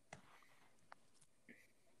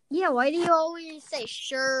 Yeah, why do you always say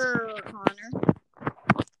sure, Connor?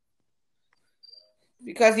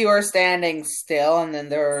 Because you were standing still and then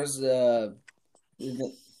there's That's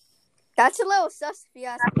a little sus if you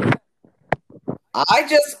ask me. I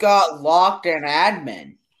just got locked in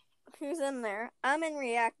admin. Who's in there? I'm in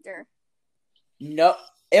reactor. No,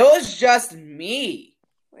 it was just me.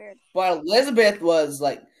 Weird. But Elizabeth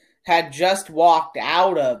had just walked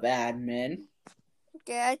out of admin.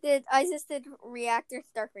 Okay, I just did reactor,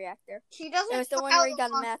 start reactor. She doesn't It was the know one how where you to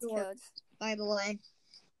got lock math doors, codes. by the way.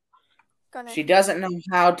 She doesn't know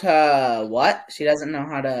how to what? She doesn't know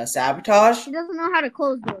how to sabotage? She doesn't know how to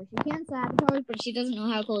close doors. She can't sabotage, but she doesn't know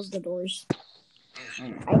how to close the doors.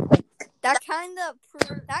 That kind of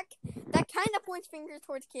points fingers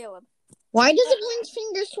towards Caleb. Why does it point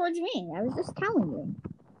fingers towards me? I was just telling you.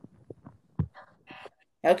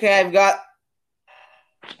 Okay, I've got...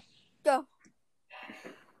 Go.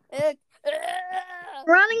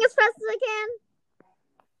 Running as fast as I can.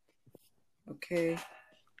 Okay.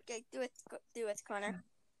 Okay, do it, Connor.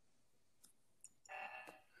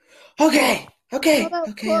 Okay.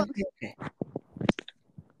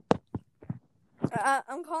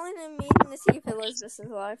 I'm calling a meeting to see if Elizabeth is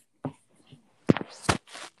alive.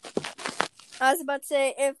 I was about to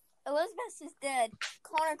say, if Elizabeth is dead,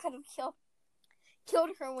 Connor could have killed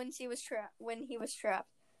her when he was trapped.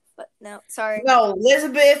 But no, sorry. No,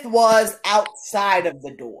 Elizabeth was outside of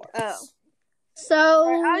the door. Oh. So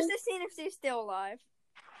I was just seeing if she's still alive.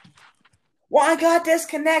 Well, I got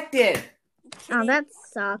disconnected. Oh, that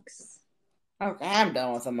sucks. Okay, I'm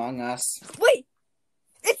done with Among Us. Wait!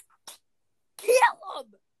 It's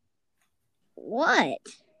Caleb! What?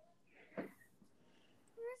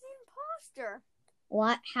 Where's the imposter?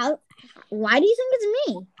 What? How? Why do you think it's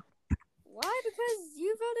me? Why? Because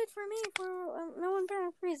you voted for me for no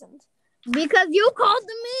apparent reasons. Because you called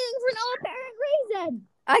the meeting for no apparent reason.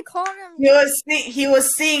 I called him. He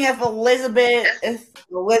was seeing if Elizabeth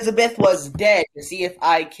was dead to see if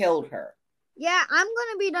I killed her. Yeah, I'm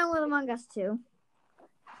gonna be done with Among Us too.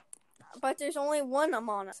 But there's only one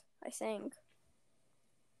Among Us, I think.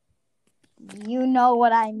 You know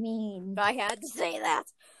what I mean. I had to say that.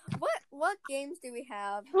 What games do we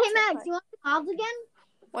have? Hey Max, you want the mods again?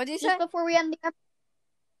 What did you Just say? before we end the episode.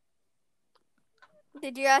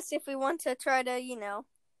 Did you ask if we want to try to,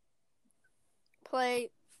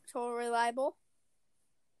 play Total Reliable?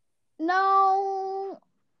 No.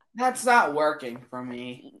 That's not working for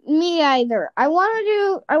me. Me either. I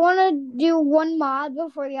wanna do one mod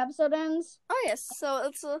before the episode ends. Oh yes, so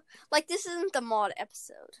it's this isn't the mod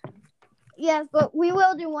episode. Yes, but we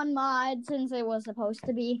will do one mod since it was supposed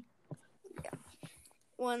to be. Yeah.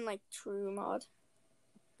 One true mod.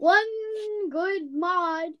 One good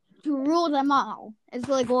mod to rule them all. It's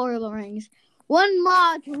like Lord of the Rings. One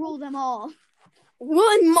mod to rule them all.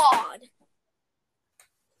 One mod!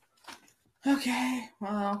 Okay,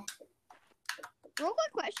 well. Real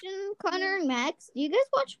quick question, Connor and Max, do you guys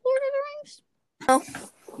watch Lord of the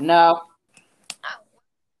Rings? No.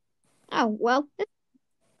 Oh, well, it's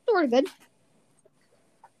sort of good.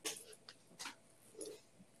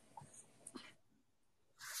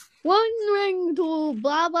 One ring to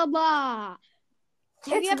blah, blah, blah.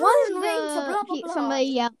 Have It's you ever one heard ring to blah, blah, blah. somebody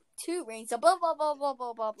yell? 2 rings to blah, blah, blah, blah,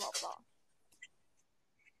 blah, blah, blah, blah.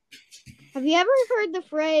 Have you ever heard the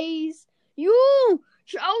phrase, "You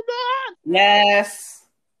shall not"? Yes.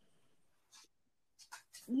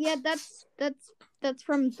 Yeah, that's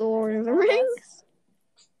from Lord of the Rings.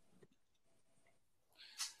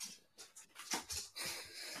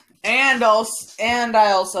 And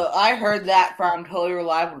I heard that from Totally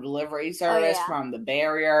Reliable Delivery Service from the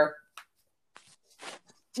Barrier.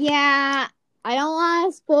 Yeah, I don't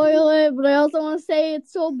want to spoil it, but I also want to say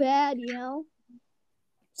it's so bad, you know?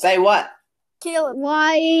 Say what? Caleb,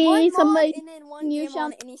 why one somebody mod and then one game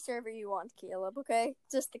on any server you want, Caleb, okay?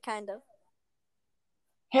 Just to kind of.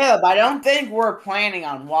 Caleb, I don't think we're planning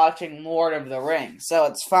on watching Lord of the Rings, so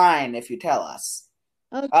it's fine if you tell us.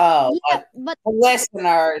 Okay. Oh, Yeah, but the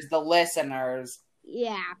listeners.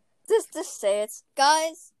 Yeah. Just say it.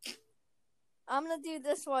 Guys, I'm gonna do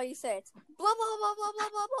this while you say it. Blah, blah, blah, blah, blah,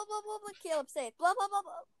 blah, blah, blah, blah, blah. Caleb, say it. Blah, blah, blah,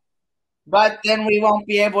 blah. But then we won't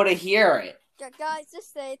be able to hear it. Guys,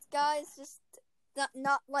 just say it. Guys, just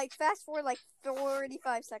not like fast forward like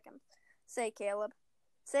 45 seconds. Say Caleb.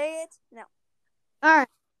 Say it. No. All right.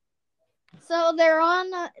 So they're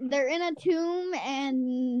in a tomb,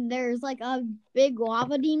 and there's like a big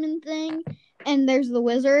lava demon thing, and there's the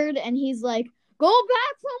wizard, and he's like, "Go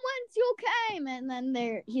back from whence you came," and then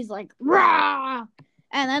he's like, "Rah!"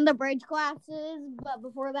 And then the bridge collapses, but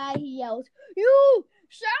before that he yells, "You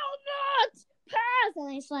shall not pass!"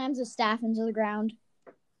 And he slams his staff into the ground.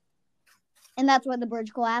 And that's why the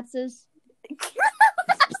bridge collapses.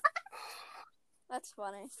 That's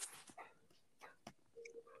funny.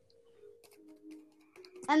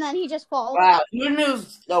 And then he just falls. Wow, who knew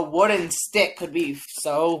a wooden stick could be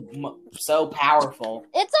so powerful?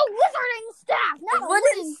 It's a wizarding staff, not a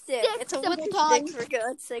wooden stick. It's a wooden stick, for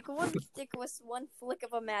God's sake. A wooden stick was one flick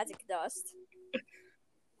of a magic dust.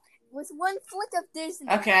 With one flick of Disney.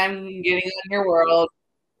 Okay, I'm getting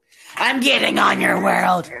on your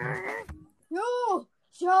world. You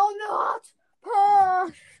shall not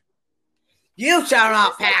pass. You shall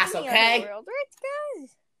not Just pass, like any okay? other world, right,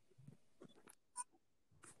 guys?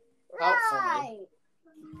 Right.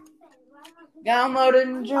 Download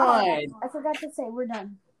and join. I forgot to say we're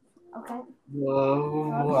done. Okay.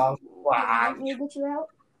 Whoa, wow. Can we get you out?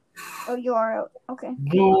 Oh, you are out. Okay.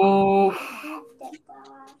 Whoa.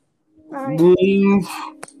 All right. Leave.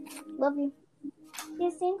 Love you. Do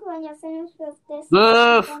you think when you're finished with this,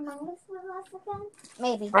 Woof. the mangoes will last again?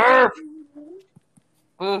 Maybe.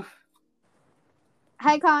 Woof.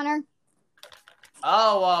 Hi, Connor.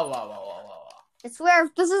 Oh, whoa. I swear,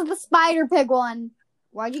 this is the spider pig one.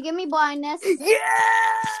 Why'd you give me blindness?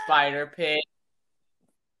 Yeah! Spider pig.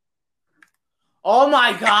 Oh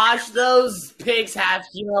my gosh, those pigs have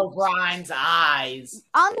Herobrine's eyes.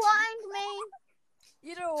 Unblind me.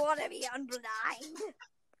 You don't want to be unblind.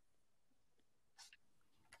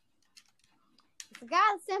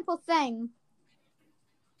 Forgot a simple thing.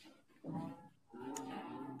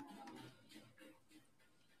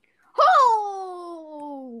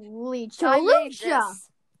 Holy chalucha!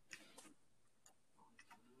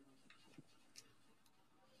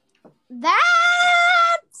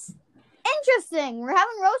 That's interesting. We're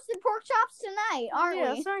having roasted pork chops tonight, aren't we?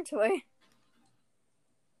 Yes, aren't we?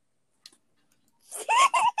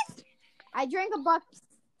 I drank a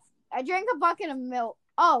bucket of milk.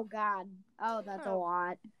 Oh God. Oh, that's a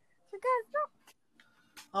lot.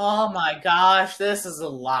 Oh my gosh, this is a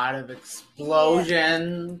lot of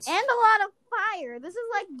explosions. And a lot of fire. This is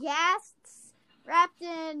like gas wrapped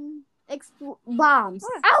in bombs.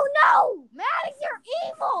 What? Oh no! Maddox, you're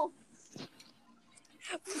evil!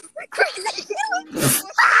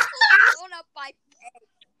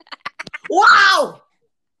 Wow!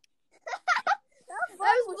 I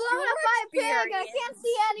was blown up by a pig. I can't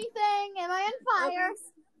see anything. Am I on fire?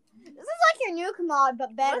 This is like your nuke mod,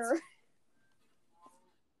 but better. What?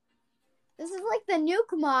 This is like the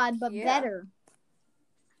nuke mod, but better.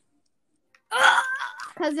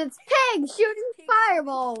 Because it's pigs shooting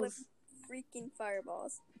fireballs. Freaking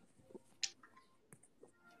fireballs.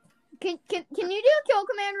 Can you do a kill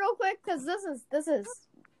command real quick? Because this is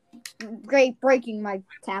great breaking my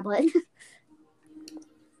tablet.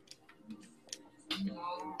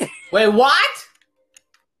 Wait, what?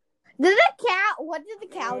 What did the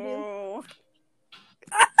cow do?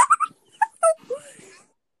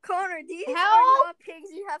 Connor, do you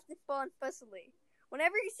spawn fussily.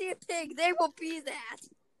 Whenever you see a pig, they will be that.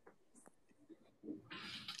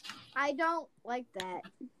 I don't like that.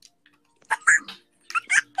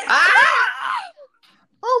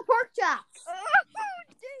 Oh, pork chops.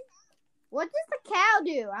 What does the cow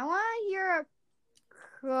do? I want to hear a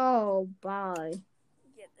crow. Bye.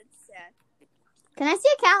 Yeah, that's sad. Can I see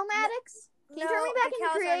a cow, Maddox? Can you turn me back the into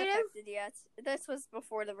cows aren't creative? affected yet. This was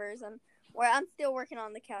before the version where I'm still working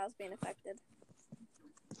on the cows being affected.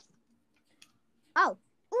 Oh.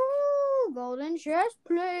 Ooh, golden chest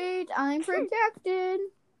plate. I'm protected.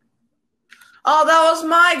 Oh, that was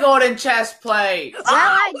my golden chest plate. Well,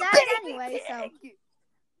 I died anyway, so.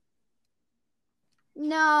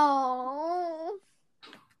 No.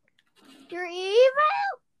 You're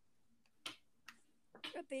evil?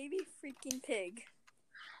 A baby freaking pig.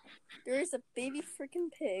 There is a baby freaking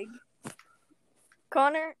pig.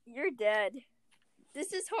 Connor, you're dead.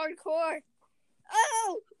 This is hardcore.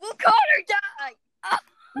 Oh, will Connor die? Oh.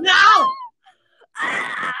 No!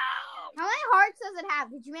 Oh. How many hearts does it have?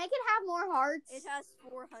 Did you make it have more hearts? It has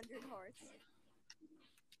 400 hearts.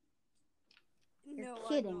 You're No,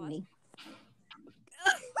 kidding I'm not. me.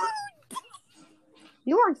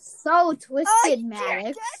 You are so twisted,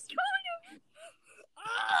 Maddox.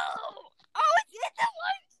 Oh, it's in the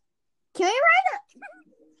one. Can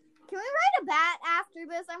we write a bat after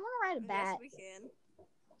this? I want to write a bat. Yes, we can.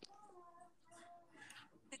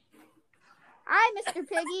 Hi, Mr.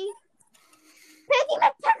 Piggy. Piggy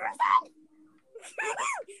McPherson!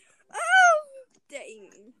 Oh,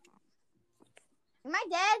 dang. Am I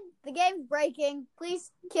dead? The game's breaking.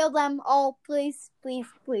 Please kill them all. Please, please,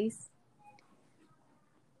 please.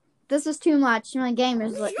 This is too much. My game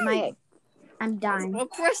is I'm dying. Well,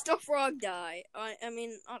 Presto Frog died. I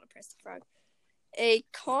mean, not a Presto Frog. A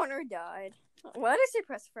Connor died. Why did I say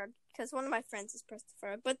Presto Frog? Because one of my friends is Presto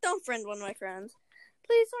Frog. But don't friend one of my friends.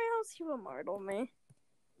 Please, or else he will murder me.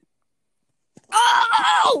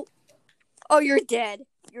 Oh! Oh, you're dead.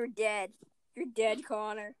 You're dead. You're dead,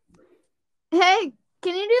 Connor. Hey,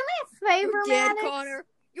 can you do me a favor, You're dead, Maddox? Connor.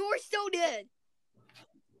 You're so dead.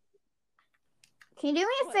 Can you do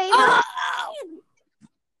me a What? favor? Oh!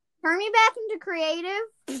 Turn me back into creative.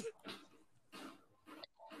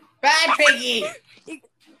 Bad piggy!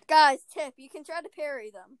 Guys, tip. You can try to parry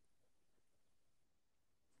them.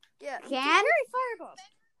 Yeah, you can parry fireballs.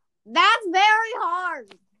 That's very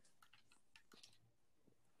hard.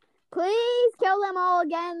 Please kill them all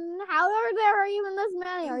again. How are there even this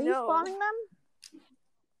many? Are you No. spawning them?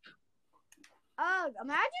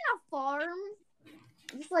 Imagine a farm.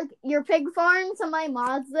 Just like your pig farm, somebody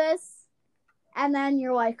mods this. And then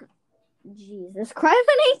you're like, Jesus Christ.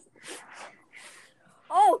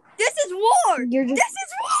 Oh, this is war! You're just, This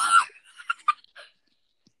is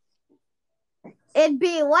war! it'd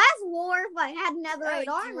be less war if I had netherite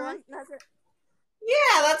Do you armor. want another?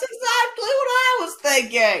 Yeah, that's exactly what I was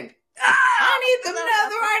thinking. I need the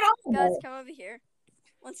netherite armor. Guys, come over here.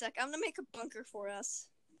 One sec. I'm gonna make a bunker for us.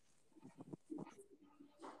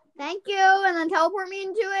 Thank you. And then teleport me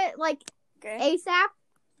into it, like, Okay. ASAP.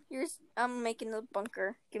 I'm making the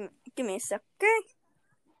bunker. Give me a sec. Okay.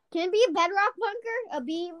 Can it be a bedrock bunker? A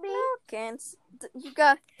BB? Okay.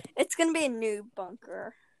 It's gonna be a new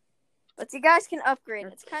bunker, but you guys can upgrade.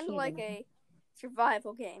 It's kind of like a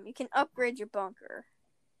survival game. You can upgrade your bunker.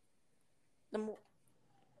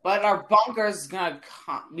 But our bunker's gonna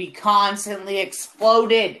be constantly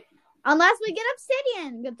exploded. Unless we get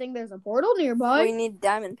obsidian. Good thing there's a portal nearby. We need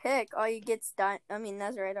diamond pick. All you get's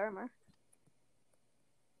netherite armor.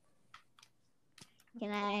 Can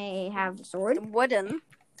I have a sword? Wooden.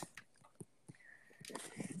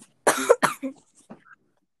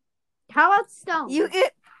 How about stone? You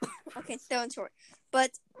get okay, stone sword.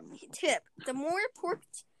 But tip: the more pork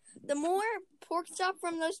chop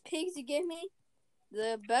from those pigs you give me,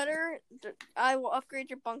 the better. I will upgrade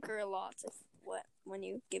your bunker a lot. When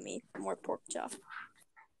you give me more pork chop.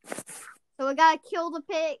 So we gotta kill the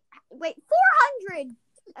pig. Wait, 400.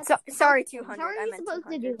 Sorry, 200. How are I you meant supposed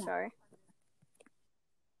to 200. do that? Sorry.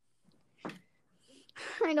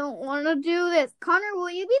 I don't want to do this. Connor, will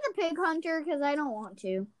you be the pig hunter? Because I don't want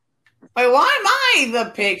to. Wait, why am I the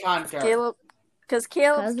pig hunter? Because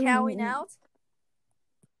Caleb's cowing out.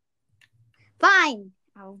 Fine.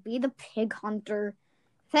 I'll be the pig hunter.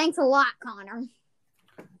 Thanks a lot, Connor.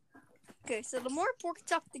 Okay, so the more pork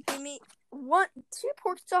chop they give me, 2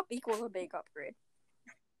 pork chop equals a big upgrade.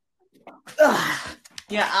 Ugh.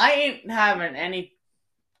 Yeah, I ain't having any.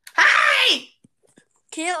 Hey!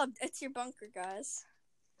 Caleb, it's your bunker, guys.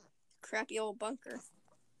 Crappy old bunker.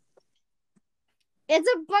 It's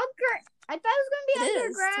a bunker. I thought it was going to be It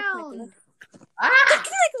is, underground.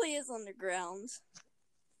 technically. Technically is underground.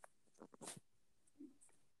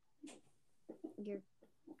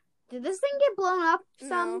 Did this thing get blown up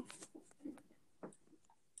some? No.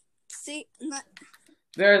 See?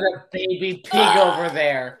 There's a baby pig over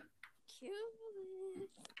there. Kill it.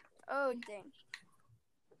 Oh, dang.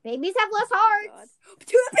 Babies have less God. hearts.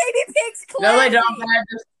 Two baby pigs, No, they classy.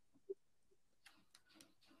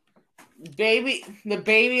 don't. The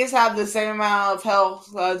babies have the same amount of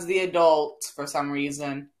health as the adults for some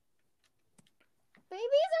reason.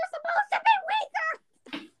 Babies are supposed to be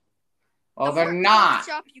weaker. Well, The they're more not. pork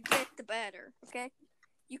chop you get, the better, okay?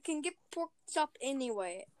 You can get pork chop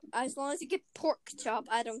anyway. As long as you get pork chop,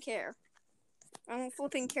 I don't care. I don't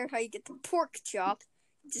flipping care how you get the pork chop.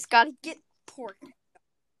 You just gotta get pork.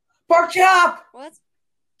 Pork chop! What?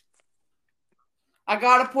 I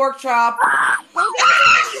got a pork chop. Go get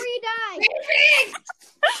it before you die.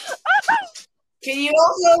 Can you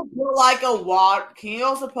also put like a water? Can you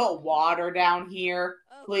also put water down here,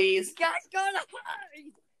 please? You guys gotta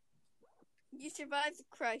hide! You survived the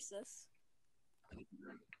crisis.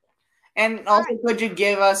 And also, could you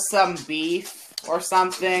give us some beef or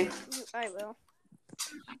something? I will.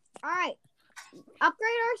 Alright.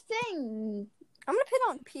 Upgrade our thing. I'm gonna put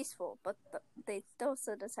on peaceful, but they still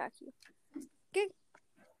should attack you. Okay.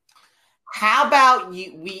 How about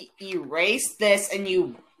we erase this and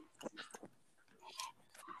you...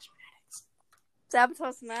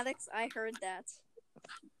 Sabotage Maddox, I heard that.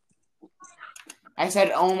 I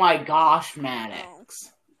said, oh my gosh,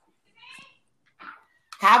 Maddox.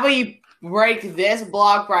 How about you break this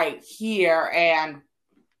block right here and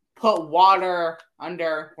put water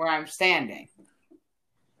under where I'm standing?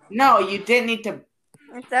 No, you didn't need to...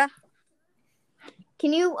 Like that?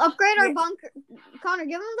 Can you upgrade our bunker? Connor,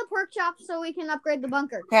 give him the pork chop so we can upgrade the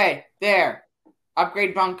bunker. Okay, there.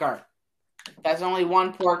 Upgrade bunker. That's only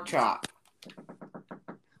one pork chop.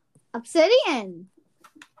 Obsidian.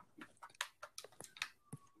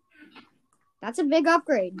 That's a big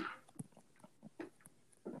upgrade.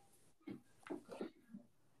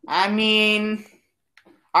 I mean,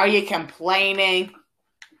 are you complaining?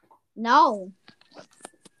 No.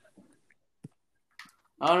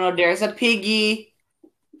 Oh no, there's a piggy.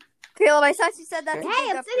 Caleb, I thought you said that's a Hey,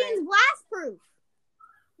 big obsidian's upgrade. blast proof.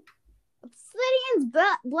 Obsidian's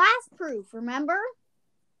blast proof, remember?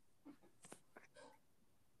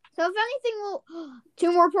 So if anything, we'll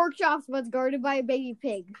 2 more pork chops, but it's guarded by a baby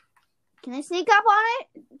pig. Can I sneak up on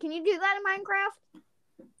it? Can you do that in Minecraft?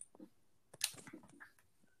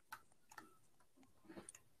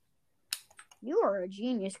 You are a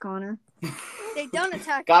genius, Connor. They don't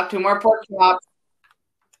attack. Got 2 more pork chops.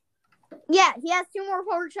 Yeah, he has 2 more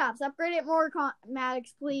pork chops. Upgrade it more,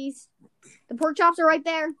 Maddox, please. The pork chops are right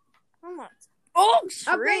there. How much? Oh,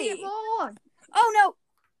 Upgrade it 3. more. Oh no.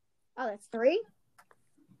 Oh, that's 3?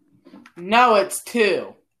 No, it's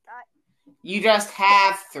 2. You just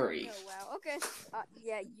have 3. Oh wow. Okay.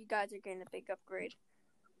 Yeah, you guys are getting a big upgrade.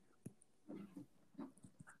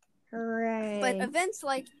 Hooray. But events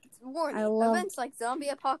like events like zombie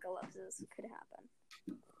apocalypses could happen.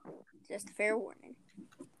 Just fair warning.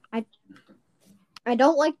 I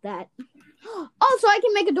don't like that. Oh, so I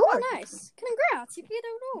can make a door. Oh, nice. Congrats, you get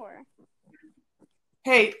a door.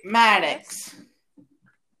 Hey, Maddox.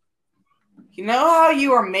 You know how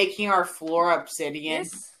you are making our floor obsidian?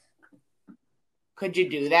 Yes. Could you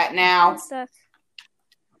do that now? Stuff.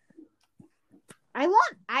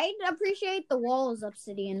 I'd appreciate the walls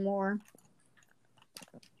obsidian more.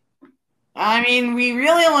 I mean, we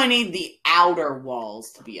really only need the outer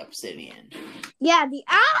walls to be obsidian. Yeah, the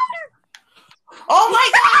outer. Oh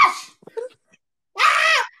my gosh!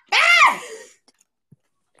 Ah! Ah!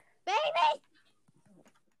 Baby!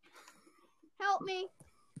 Help me,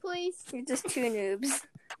 please. You're just 2 noobs.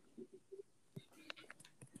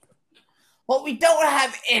 Well, we don't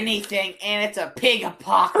have anything, and it's a pig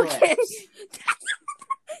apocalypse. Okay.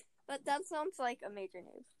 But that sounds like a major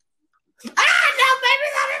noob. Ah, no, baby,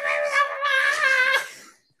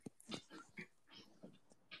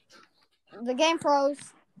 The game froze.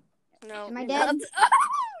 No. Am I you're dead? not.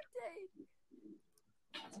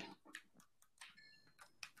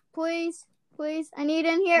 Please, I need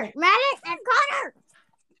in here. Maddox and Connor!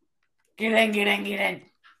 Get in.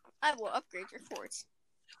 I will upgrade your forts.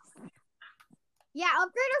 Yeah,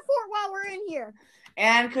 upgrade our fort while we're in here.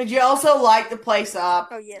 And could you also light the place up?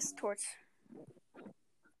 Oh yes, torch.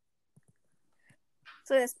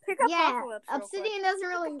 So yes, pick up Yeah, apocalypse. real obsidian quick. doesn't Pick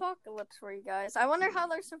really. apocalypse for you guys. I wonder how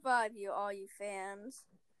they'll survive you, all you fans.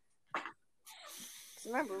 'Cause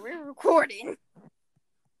remember, we're recording,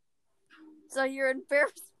 so you're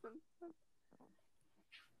embarrassed.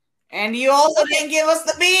 And you also didn't give us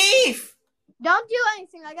the beef! Don't do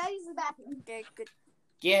anything. I gotta use the bathroom. Okay, good.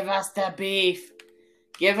 Give us the beef.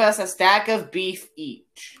 Give us a stack of beef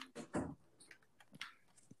each.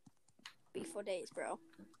 Beef for days, bro.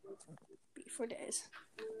 Beef for days.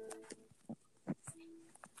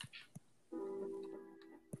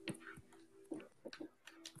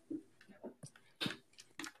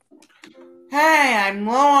 Hey, I'm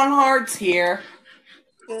low on hearts here.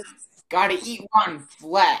 Good. Gotta eat one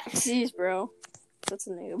flesh. Jeez, bro. That's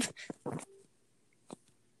a noob.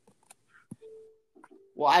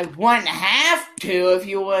 Well, I wouldn't have to if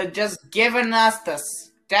you would have just given us the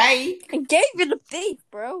steak. I gave you the beef,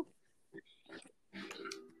 bro.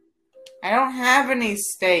 I don't have any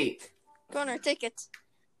steak. Connor, take it.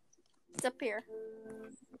 It's up here.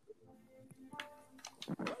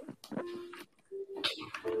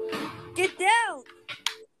 Get down!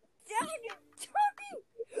 Down, you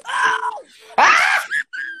turkey! Oh! Ah!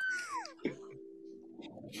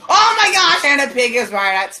 Oh my gosh, and a pig is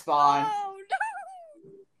right at spawn. Oh,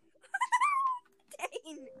 no!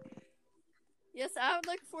 Dang. Yes, I would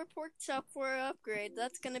like for pork chop for an upgrade.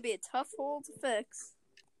 That's gonna be a tough hole to fix.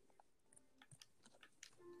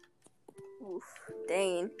 Oof,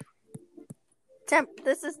 dang.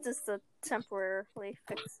 This is just a temporarily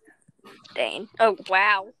fixed. Dang. Oh,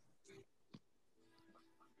 wow.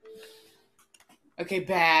 Okay,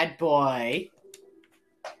 bad boy.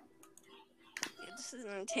 Yeah, this is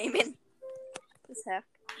entertainment. This heck.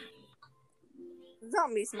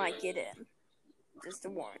 Zombies might get in. Just a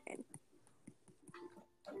warning.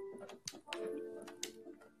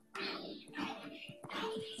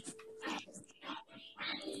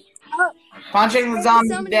 Oh, Punching the zombie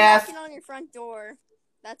to somebody death. knocking on your front door.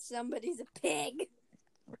 That somebody's a pig.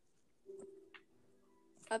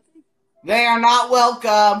 They are not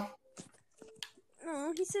welcome.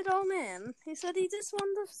 Oh, he said, "Oh man." He said he just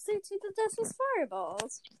wanted to shoot you to death with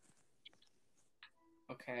fireballs.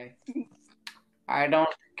 Okay. I don't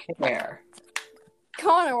care.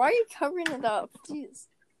 Connor, why are you covering it up? Jeez.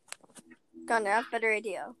 Connor, I have a better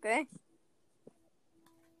idea, okay?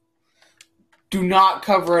 Do not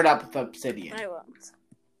cover it up with obsidian. I won't.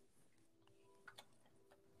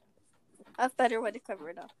 I have a better way to cover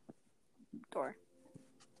it up. Door.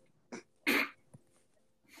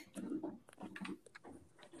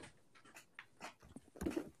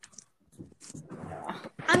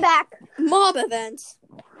 I'm back. Mob events.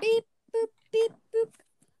 Beep, boop, beep, boop.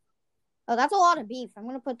 Oh, that's a lot of beef. I'm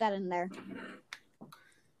gonna put that in there.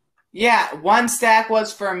 Yeah, one stack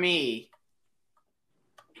was for me.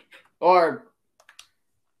 Or,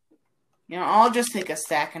 I'll just take a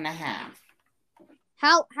stack and a half.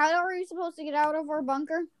 How are we supposed to get out of our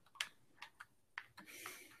bunker?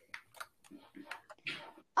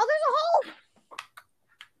 Oh, there's a hole!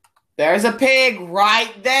 There's a pig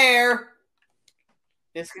right there.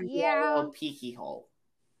 This can be a Yeah. little peeky hole.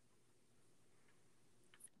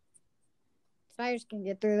 Spiders can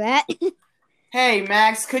get through that. Hey,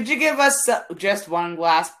 Max, could you give us just one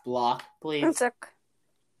glass block, please? One sec.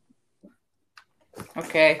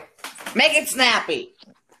 Okay. Make it snappy.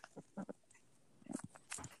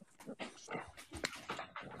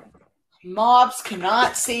 Mobs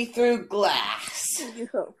cannot see through glass. You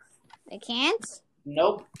hope. They can't?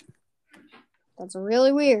 Nope, That's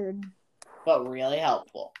really weird. but really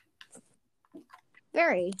helpful.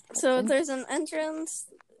 Very. So there's an entrance.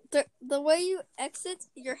 The way you exit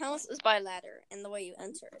your house is by ladder, and the way you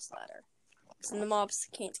enter is ladder. So the mobs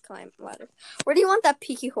can't climb ladder. Where do you want that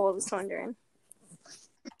peeky hole? I was wondering.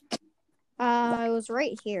 It was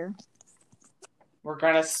right here. We're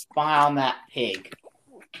gonna spy on that pig.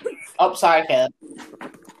 Oh, sorry, Caleb.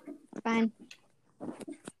 Fine.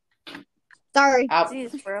 Sorry.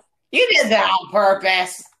 Jeez, bro. You did that on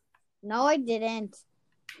purpose. No, I didn't.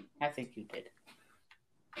 I think you did.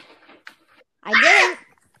 I didn't.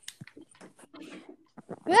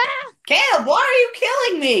 Ah! Caleb, why are you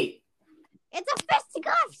killing me? It's a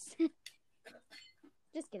fisticuffs!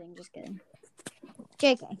 Just kidding.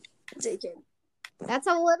 JK. JK. That's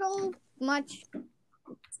a little much.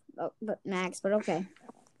 Oh, but Max, but okay.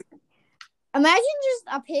 Imagine just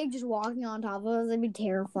a pig just walking on top of us. I'd be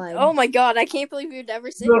terrified. Oh my god, I can't believe you'd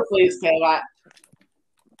ever say No, please, Caleb.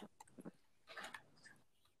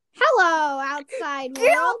 Hello, outside Kill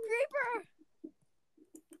world. Creeper!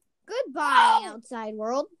 Goodbye, Oh! outside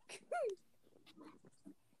world.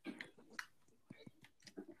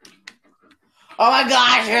 Oh my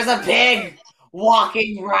gosh, there's a pig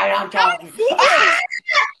walking right on top of me. Ah!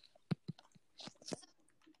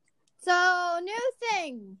 So, new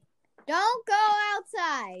thing. Don't go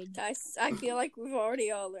outside. I feel like we've already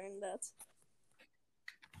all learned that.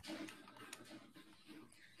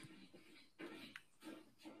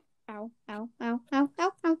 Ow, ow, ow, ow,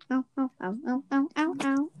 ow, ow, ow, ow, ow, ow, ow,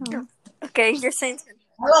 ow. Okay, you're saying.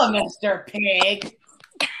 Hello, Mr. Pig.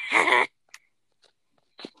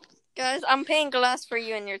 Guys, I'm paying glass for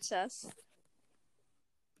you in your chest.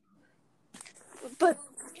 But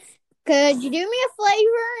Could you do me a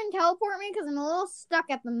favor and teleport me? Because I'm a little stuck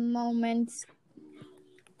at the moment.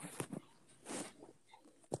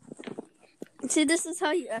 see, this is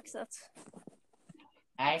how you exit.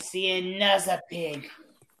 I see another pig.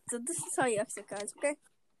 So this is how you exit, guys. Okay.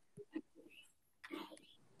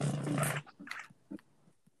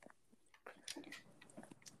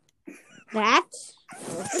 That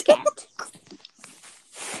was a cat.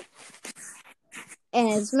 And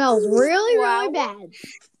it smells really, Wow. really bad.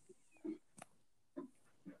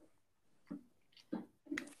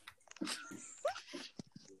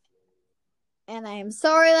 And I am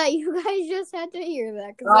sorry that you guys just had to hear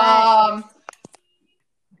that.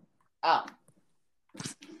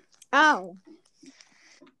 Oh.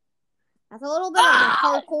 That's a little bit of a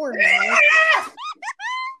hardcore noise.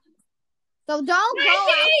 So don't go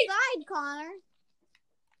outside, Connor.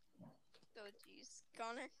 Oh, jeez.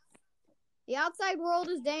 Connor? The outside world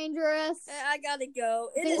is dangerous. I gotta go.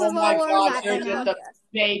 It Think is we're Oh my all gosh, over there's that just now. a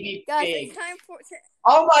baby Guys, pig. it's time for...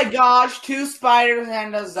 Oh my gosh, 2 spiders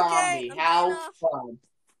and a zombie. I'm How getting off. fun.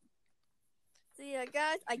 So yeah,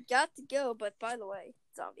 guys, I got to go, but by the way,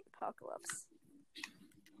 zombie apocalypse.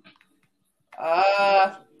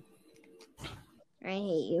 I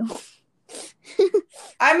hate you.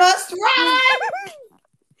 I must run!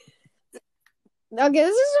 Okay,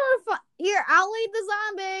 this is sort of fun. Here, I'll lead the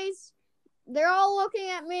zombies. They're all looking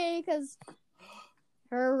at me because...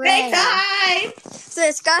 Hooray. Big time! So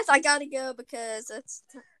yes, guys, I gotta go because it's...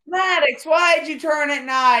 Maddox, why did you turn at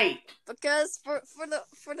night? Because for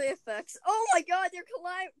the effects. Oh my god, they're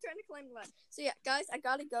trying to climb the ladder. So yeah, guys, I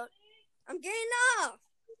gotta go. I'm getting off!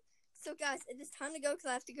 So guys, it is time to go because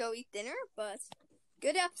I have to go eat dinner, but...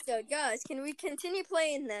 Good episode, guys. Can we continue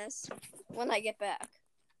playing this when I get back?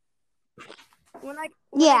 When I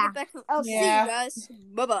get back, Okay. see you guys.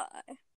 Bye-bye.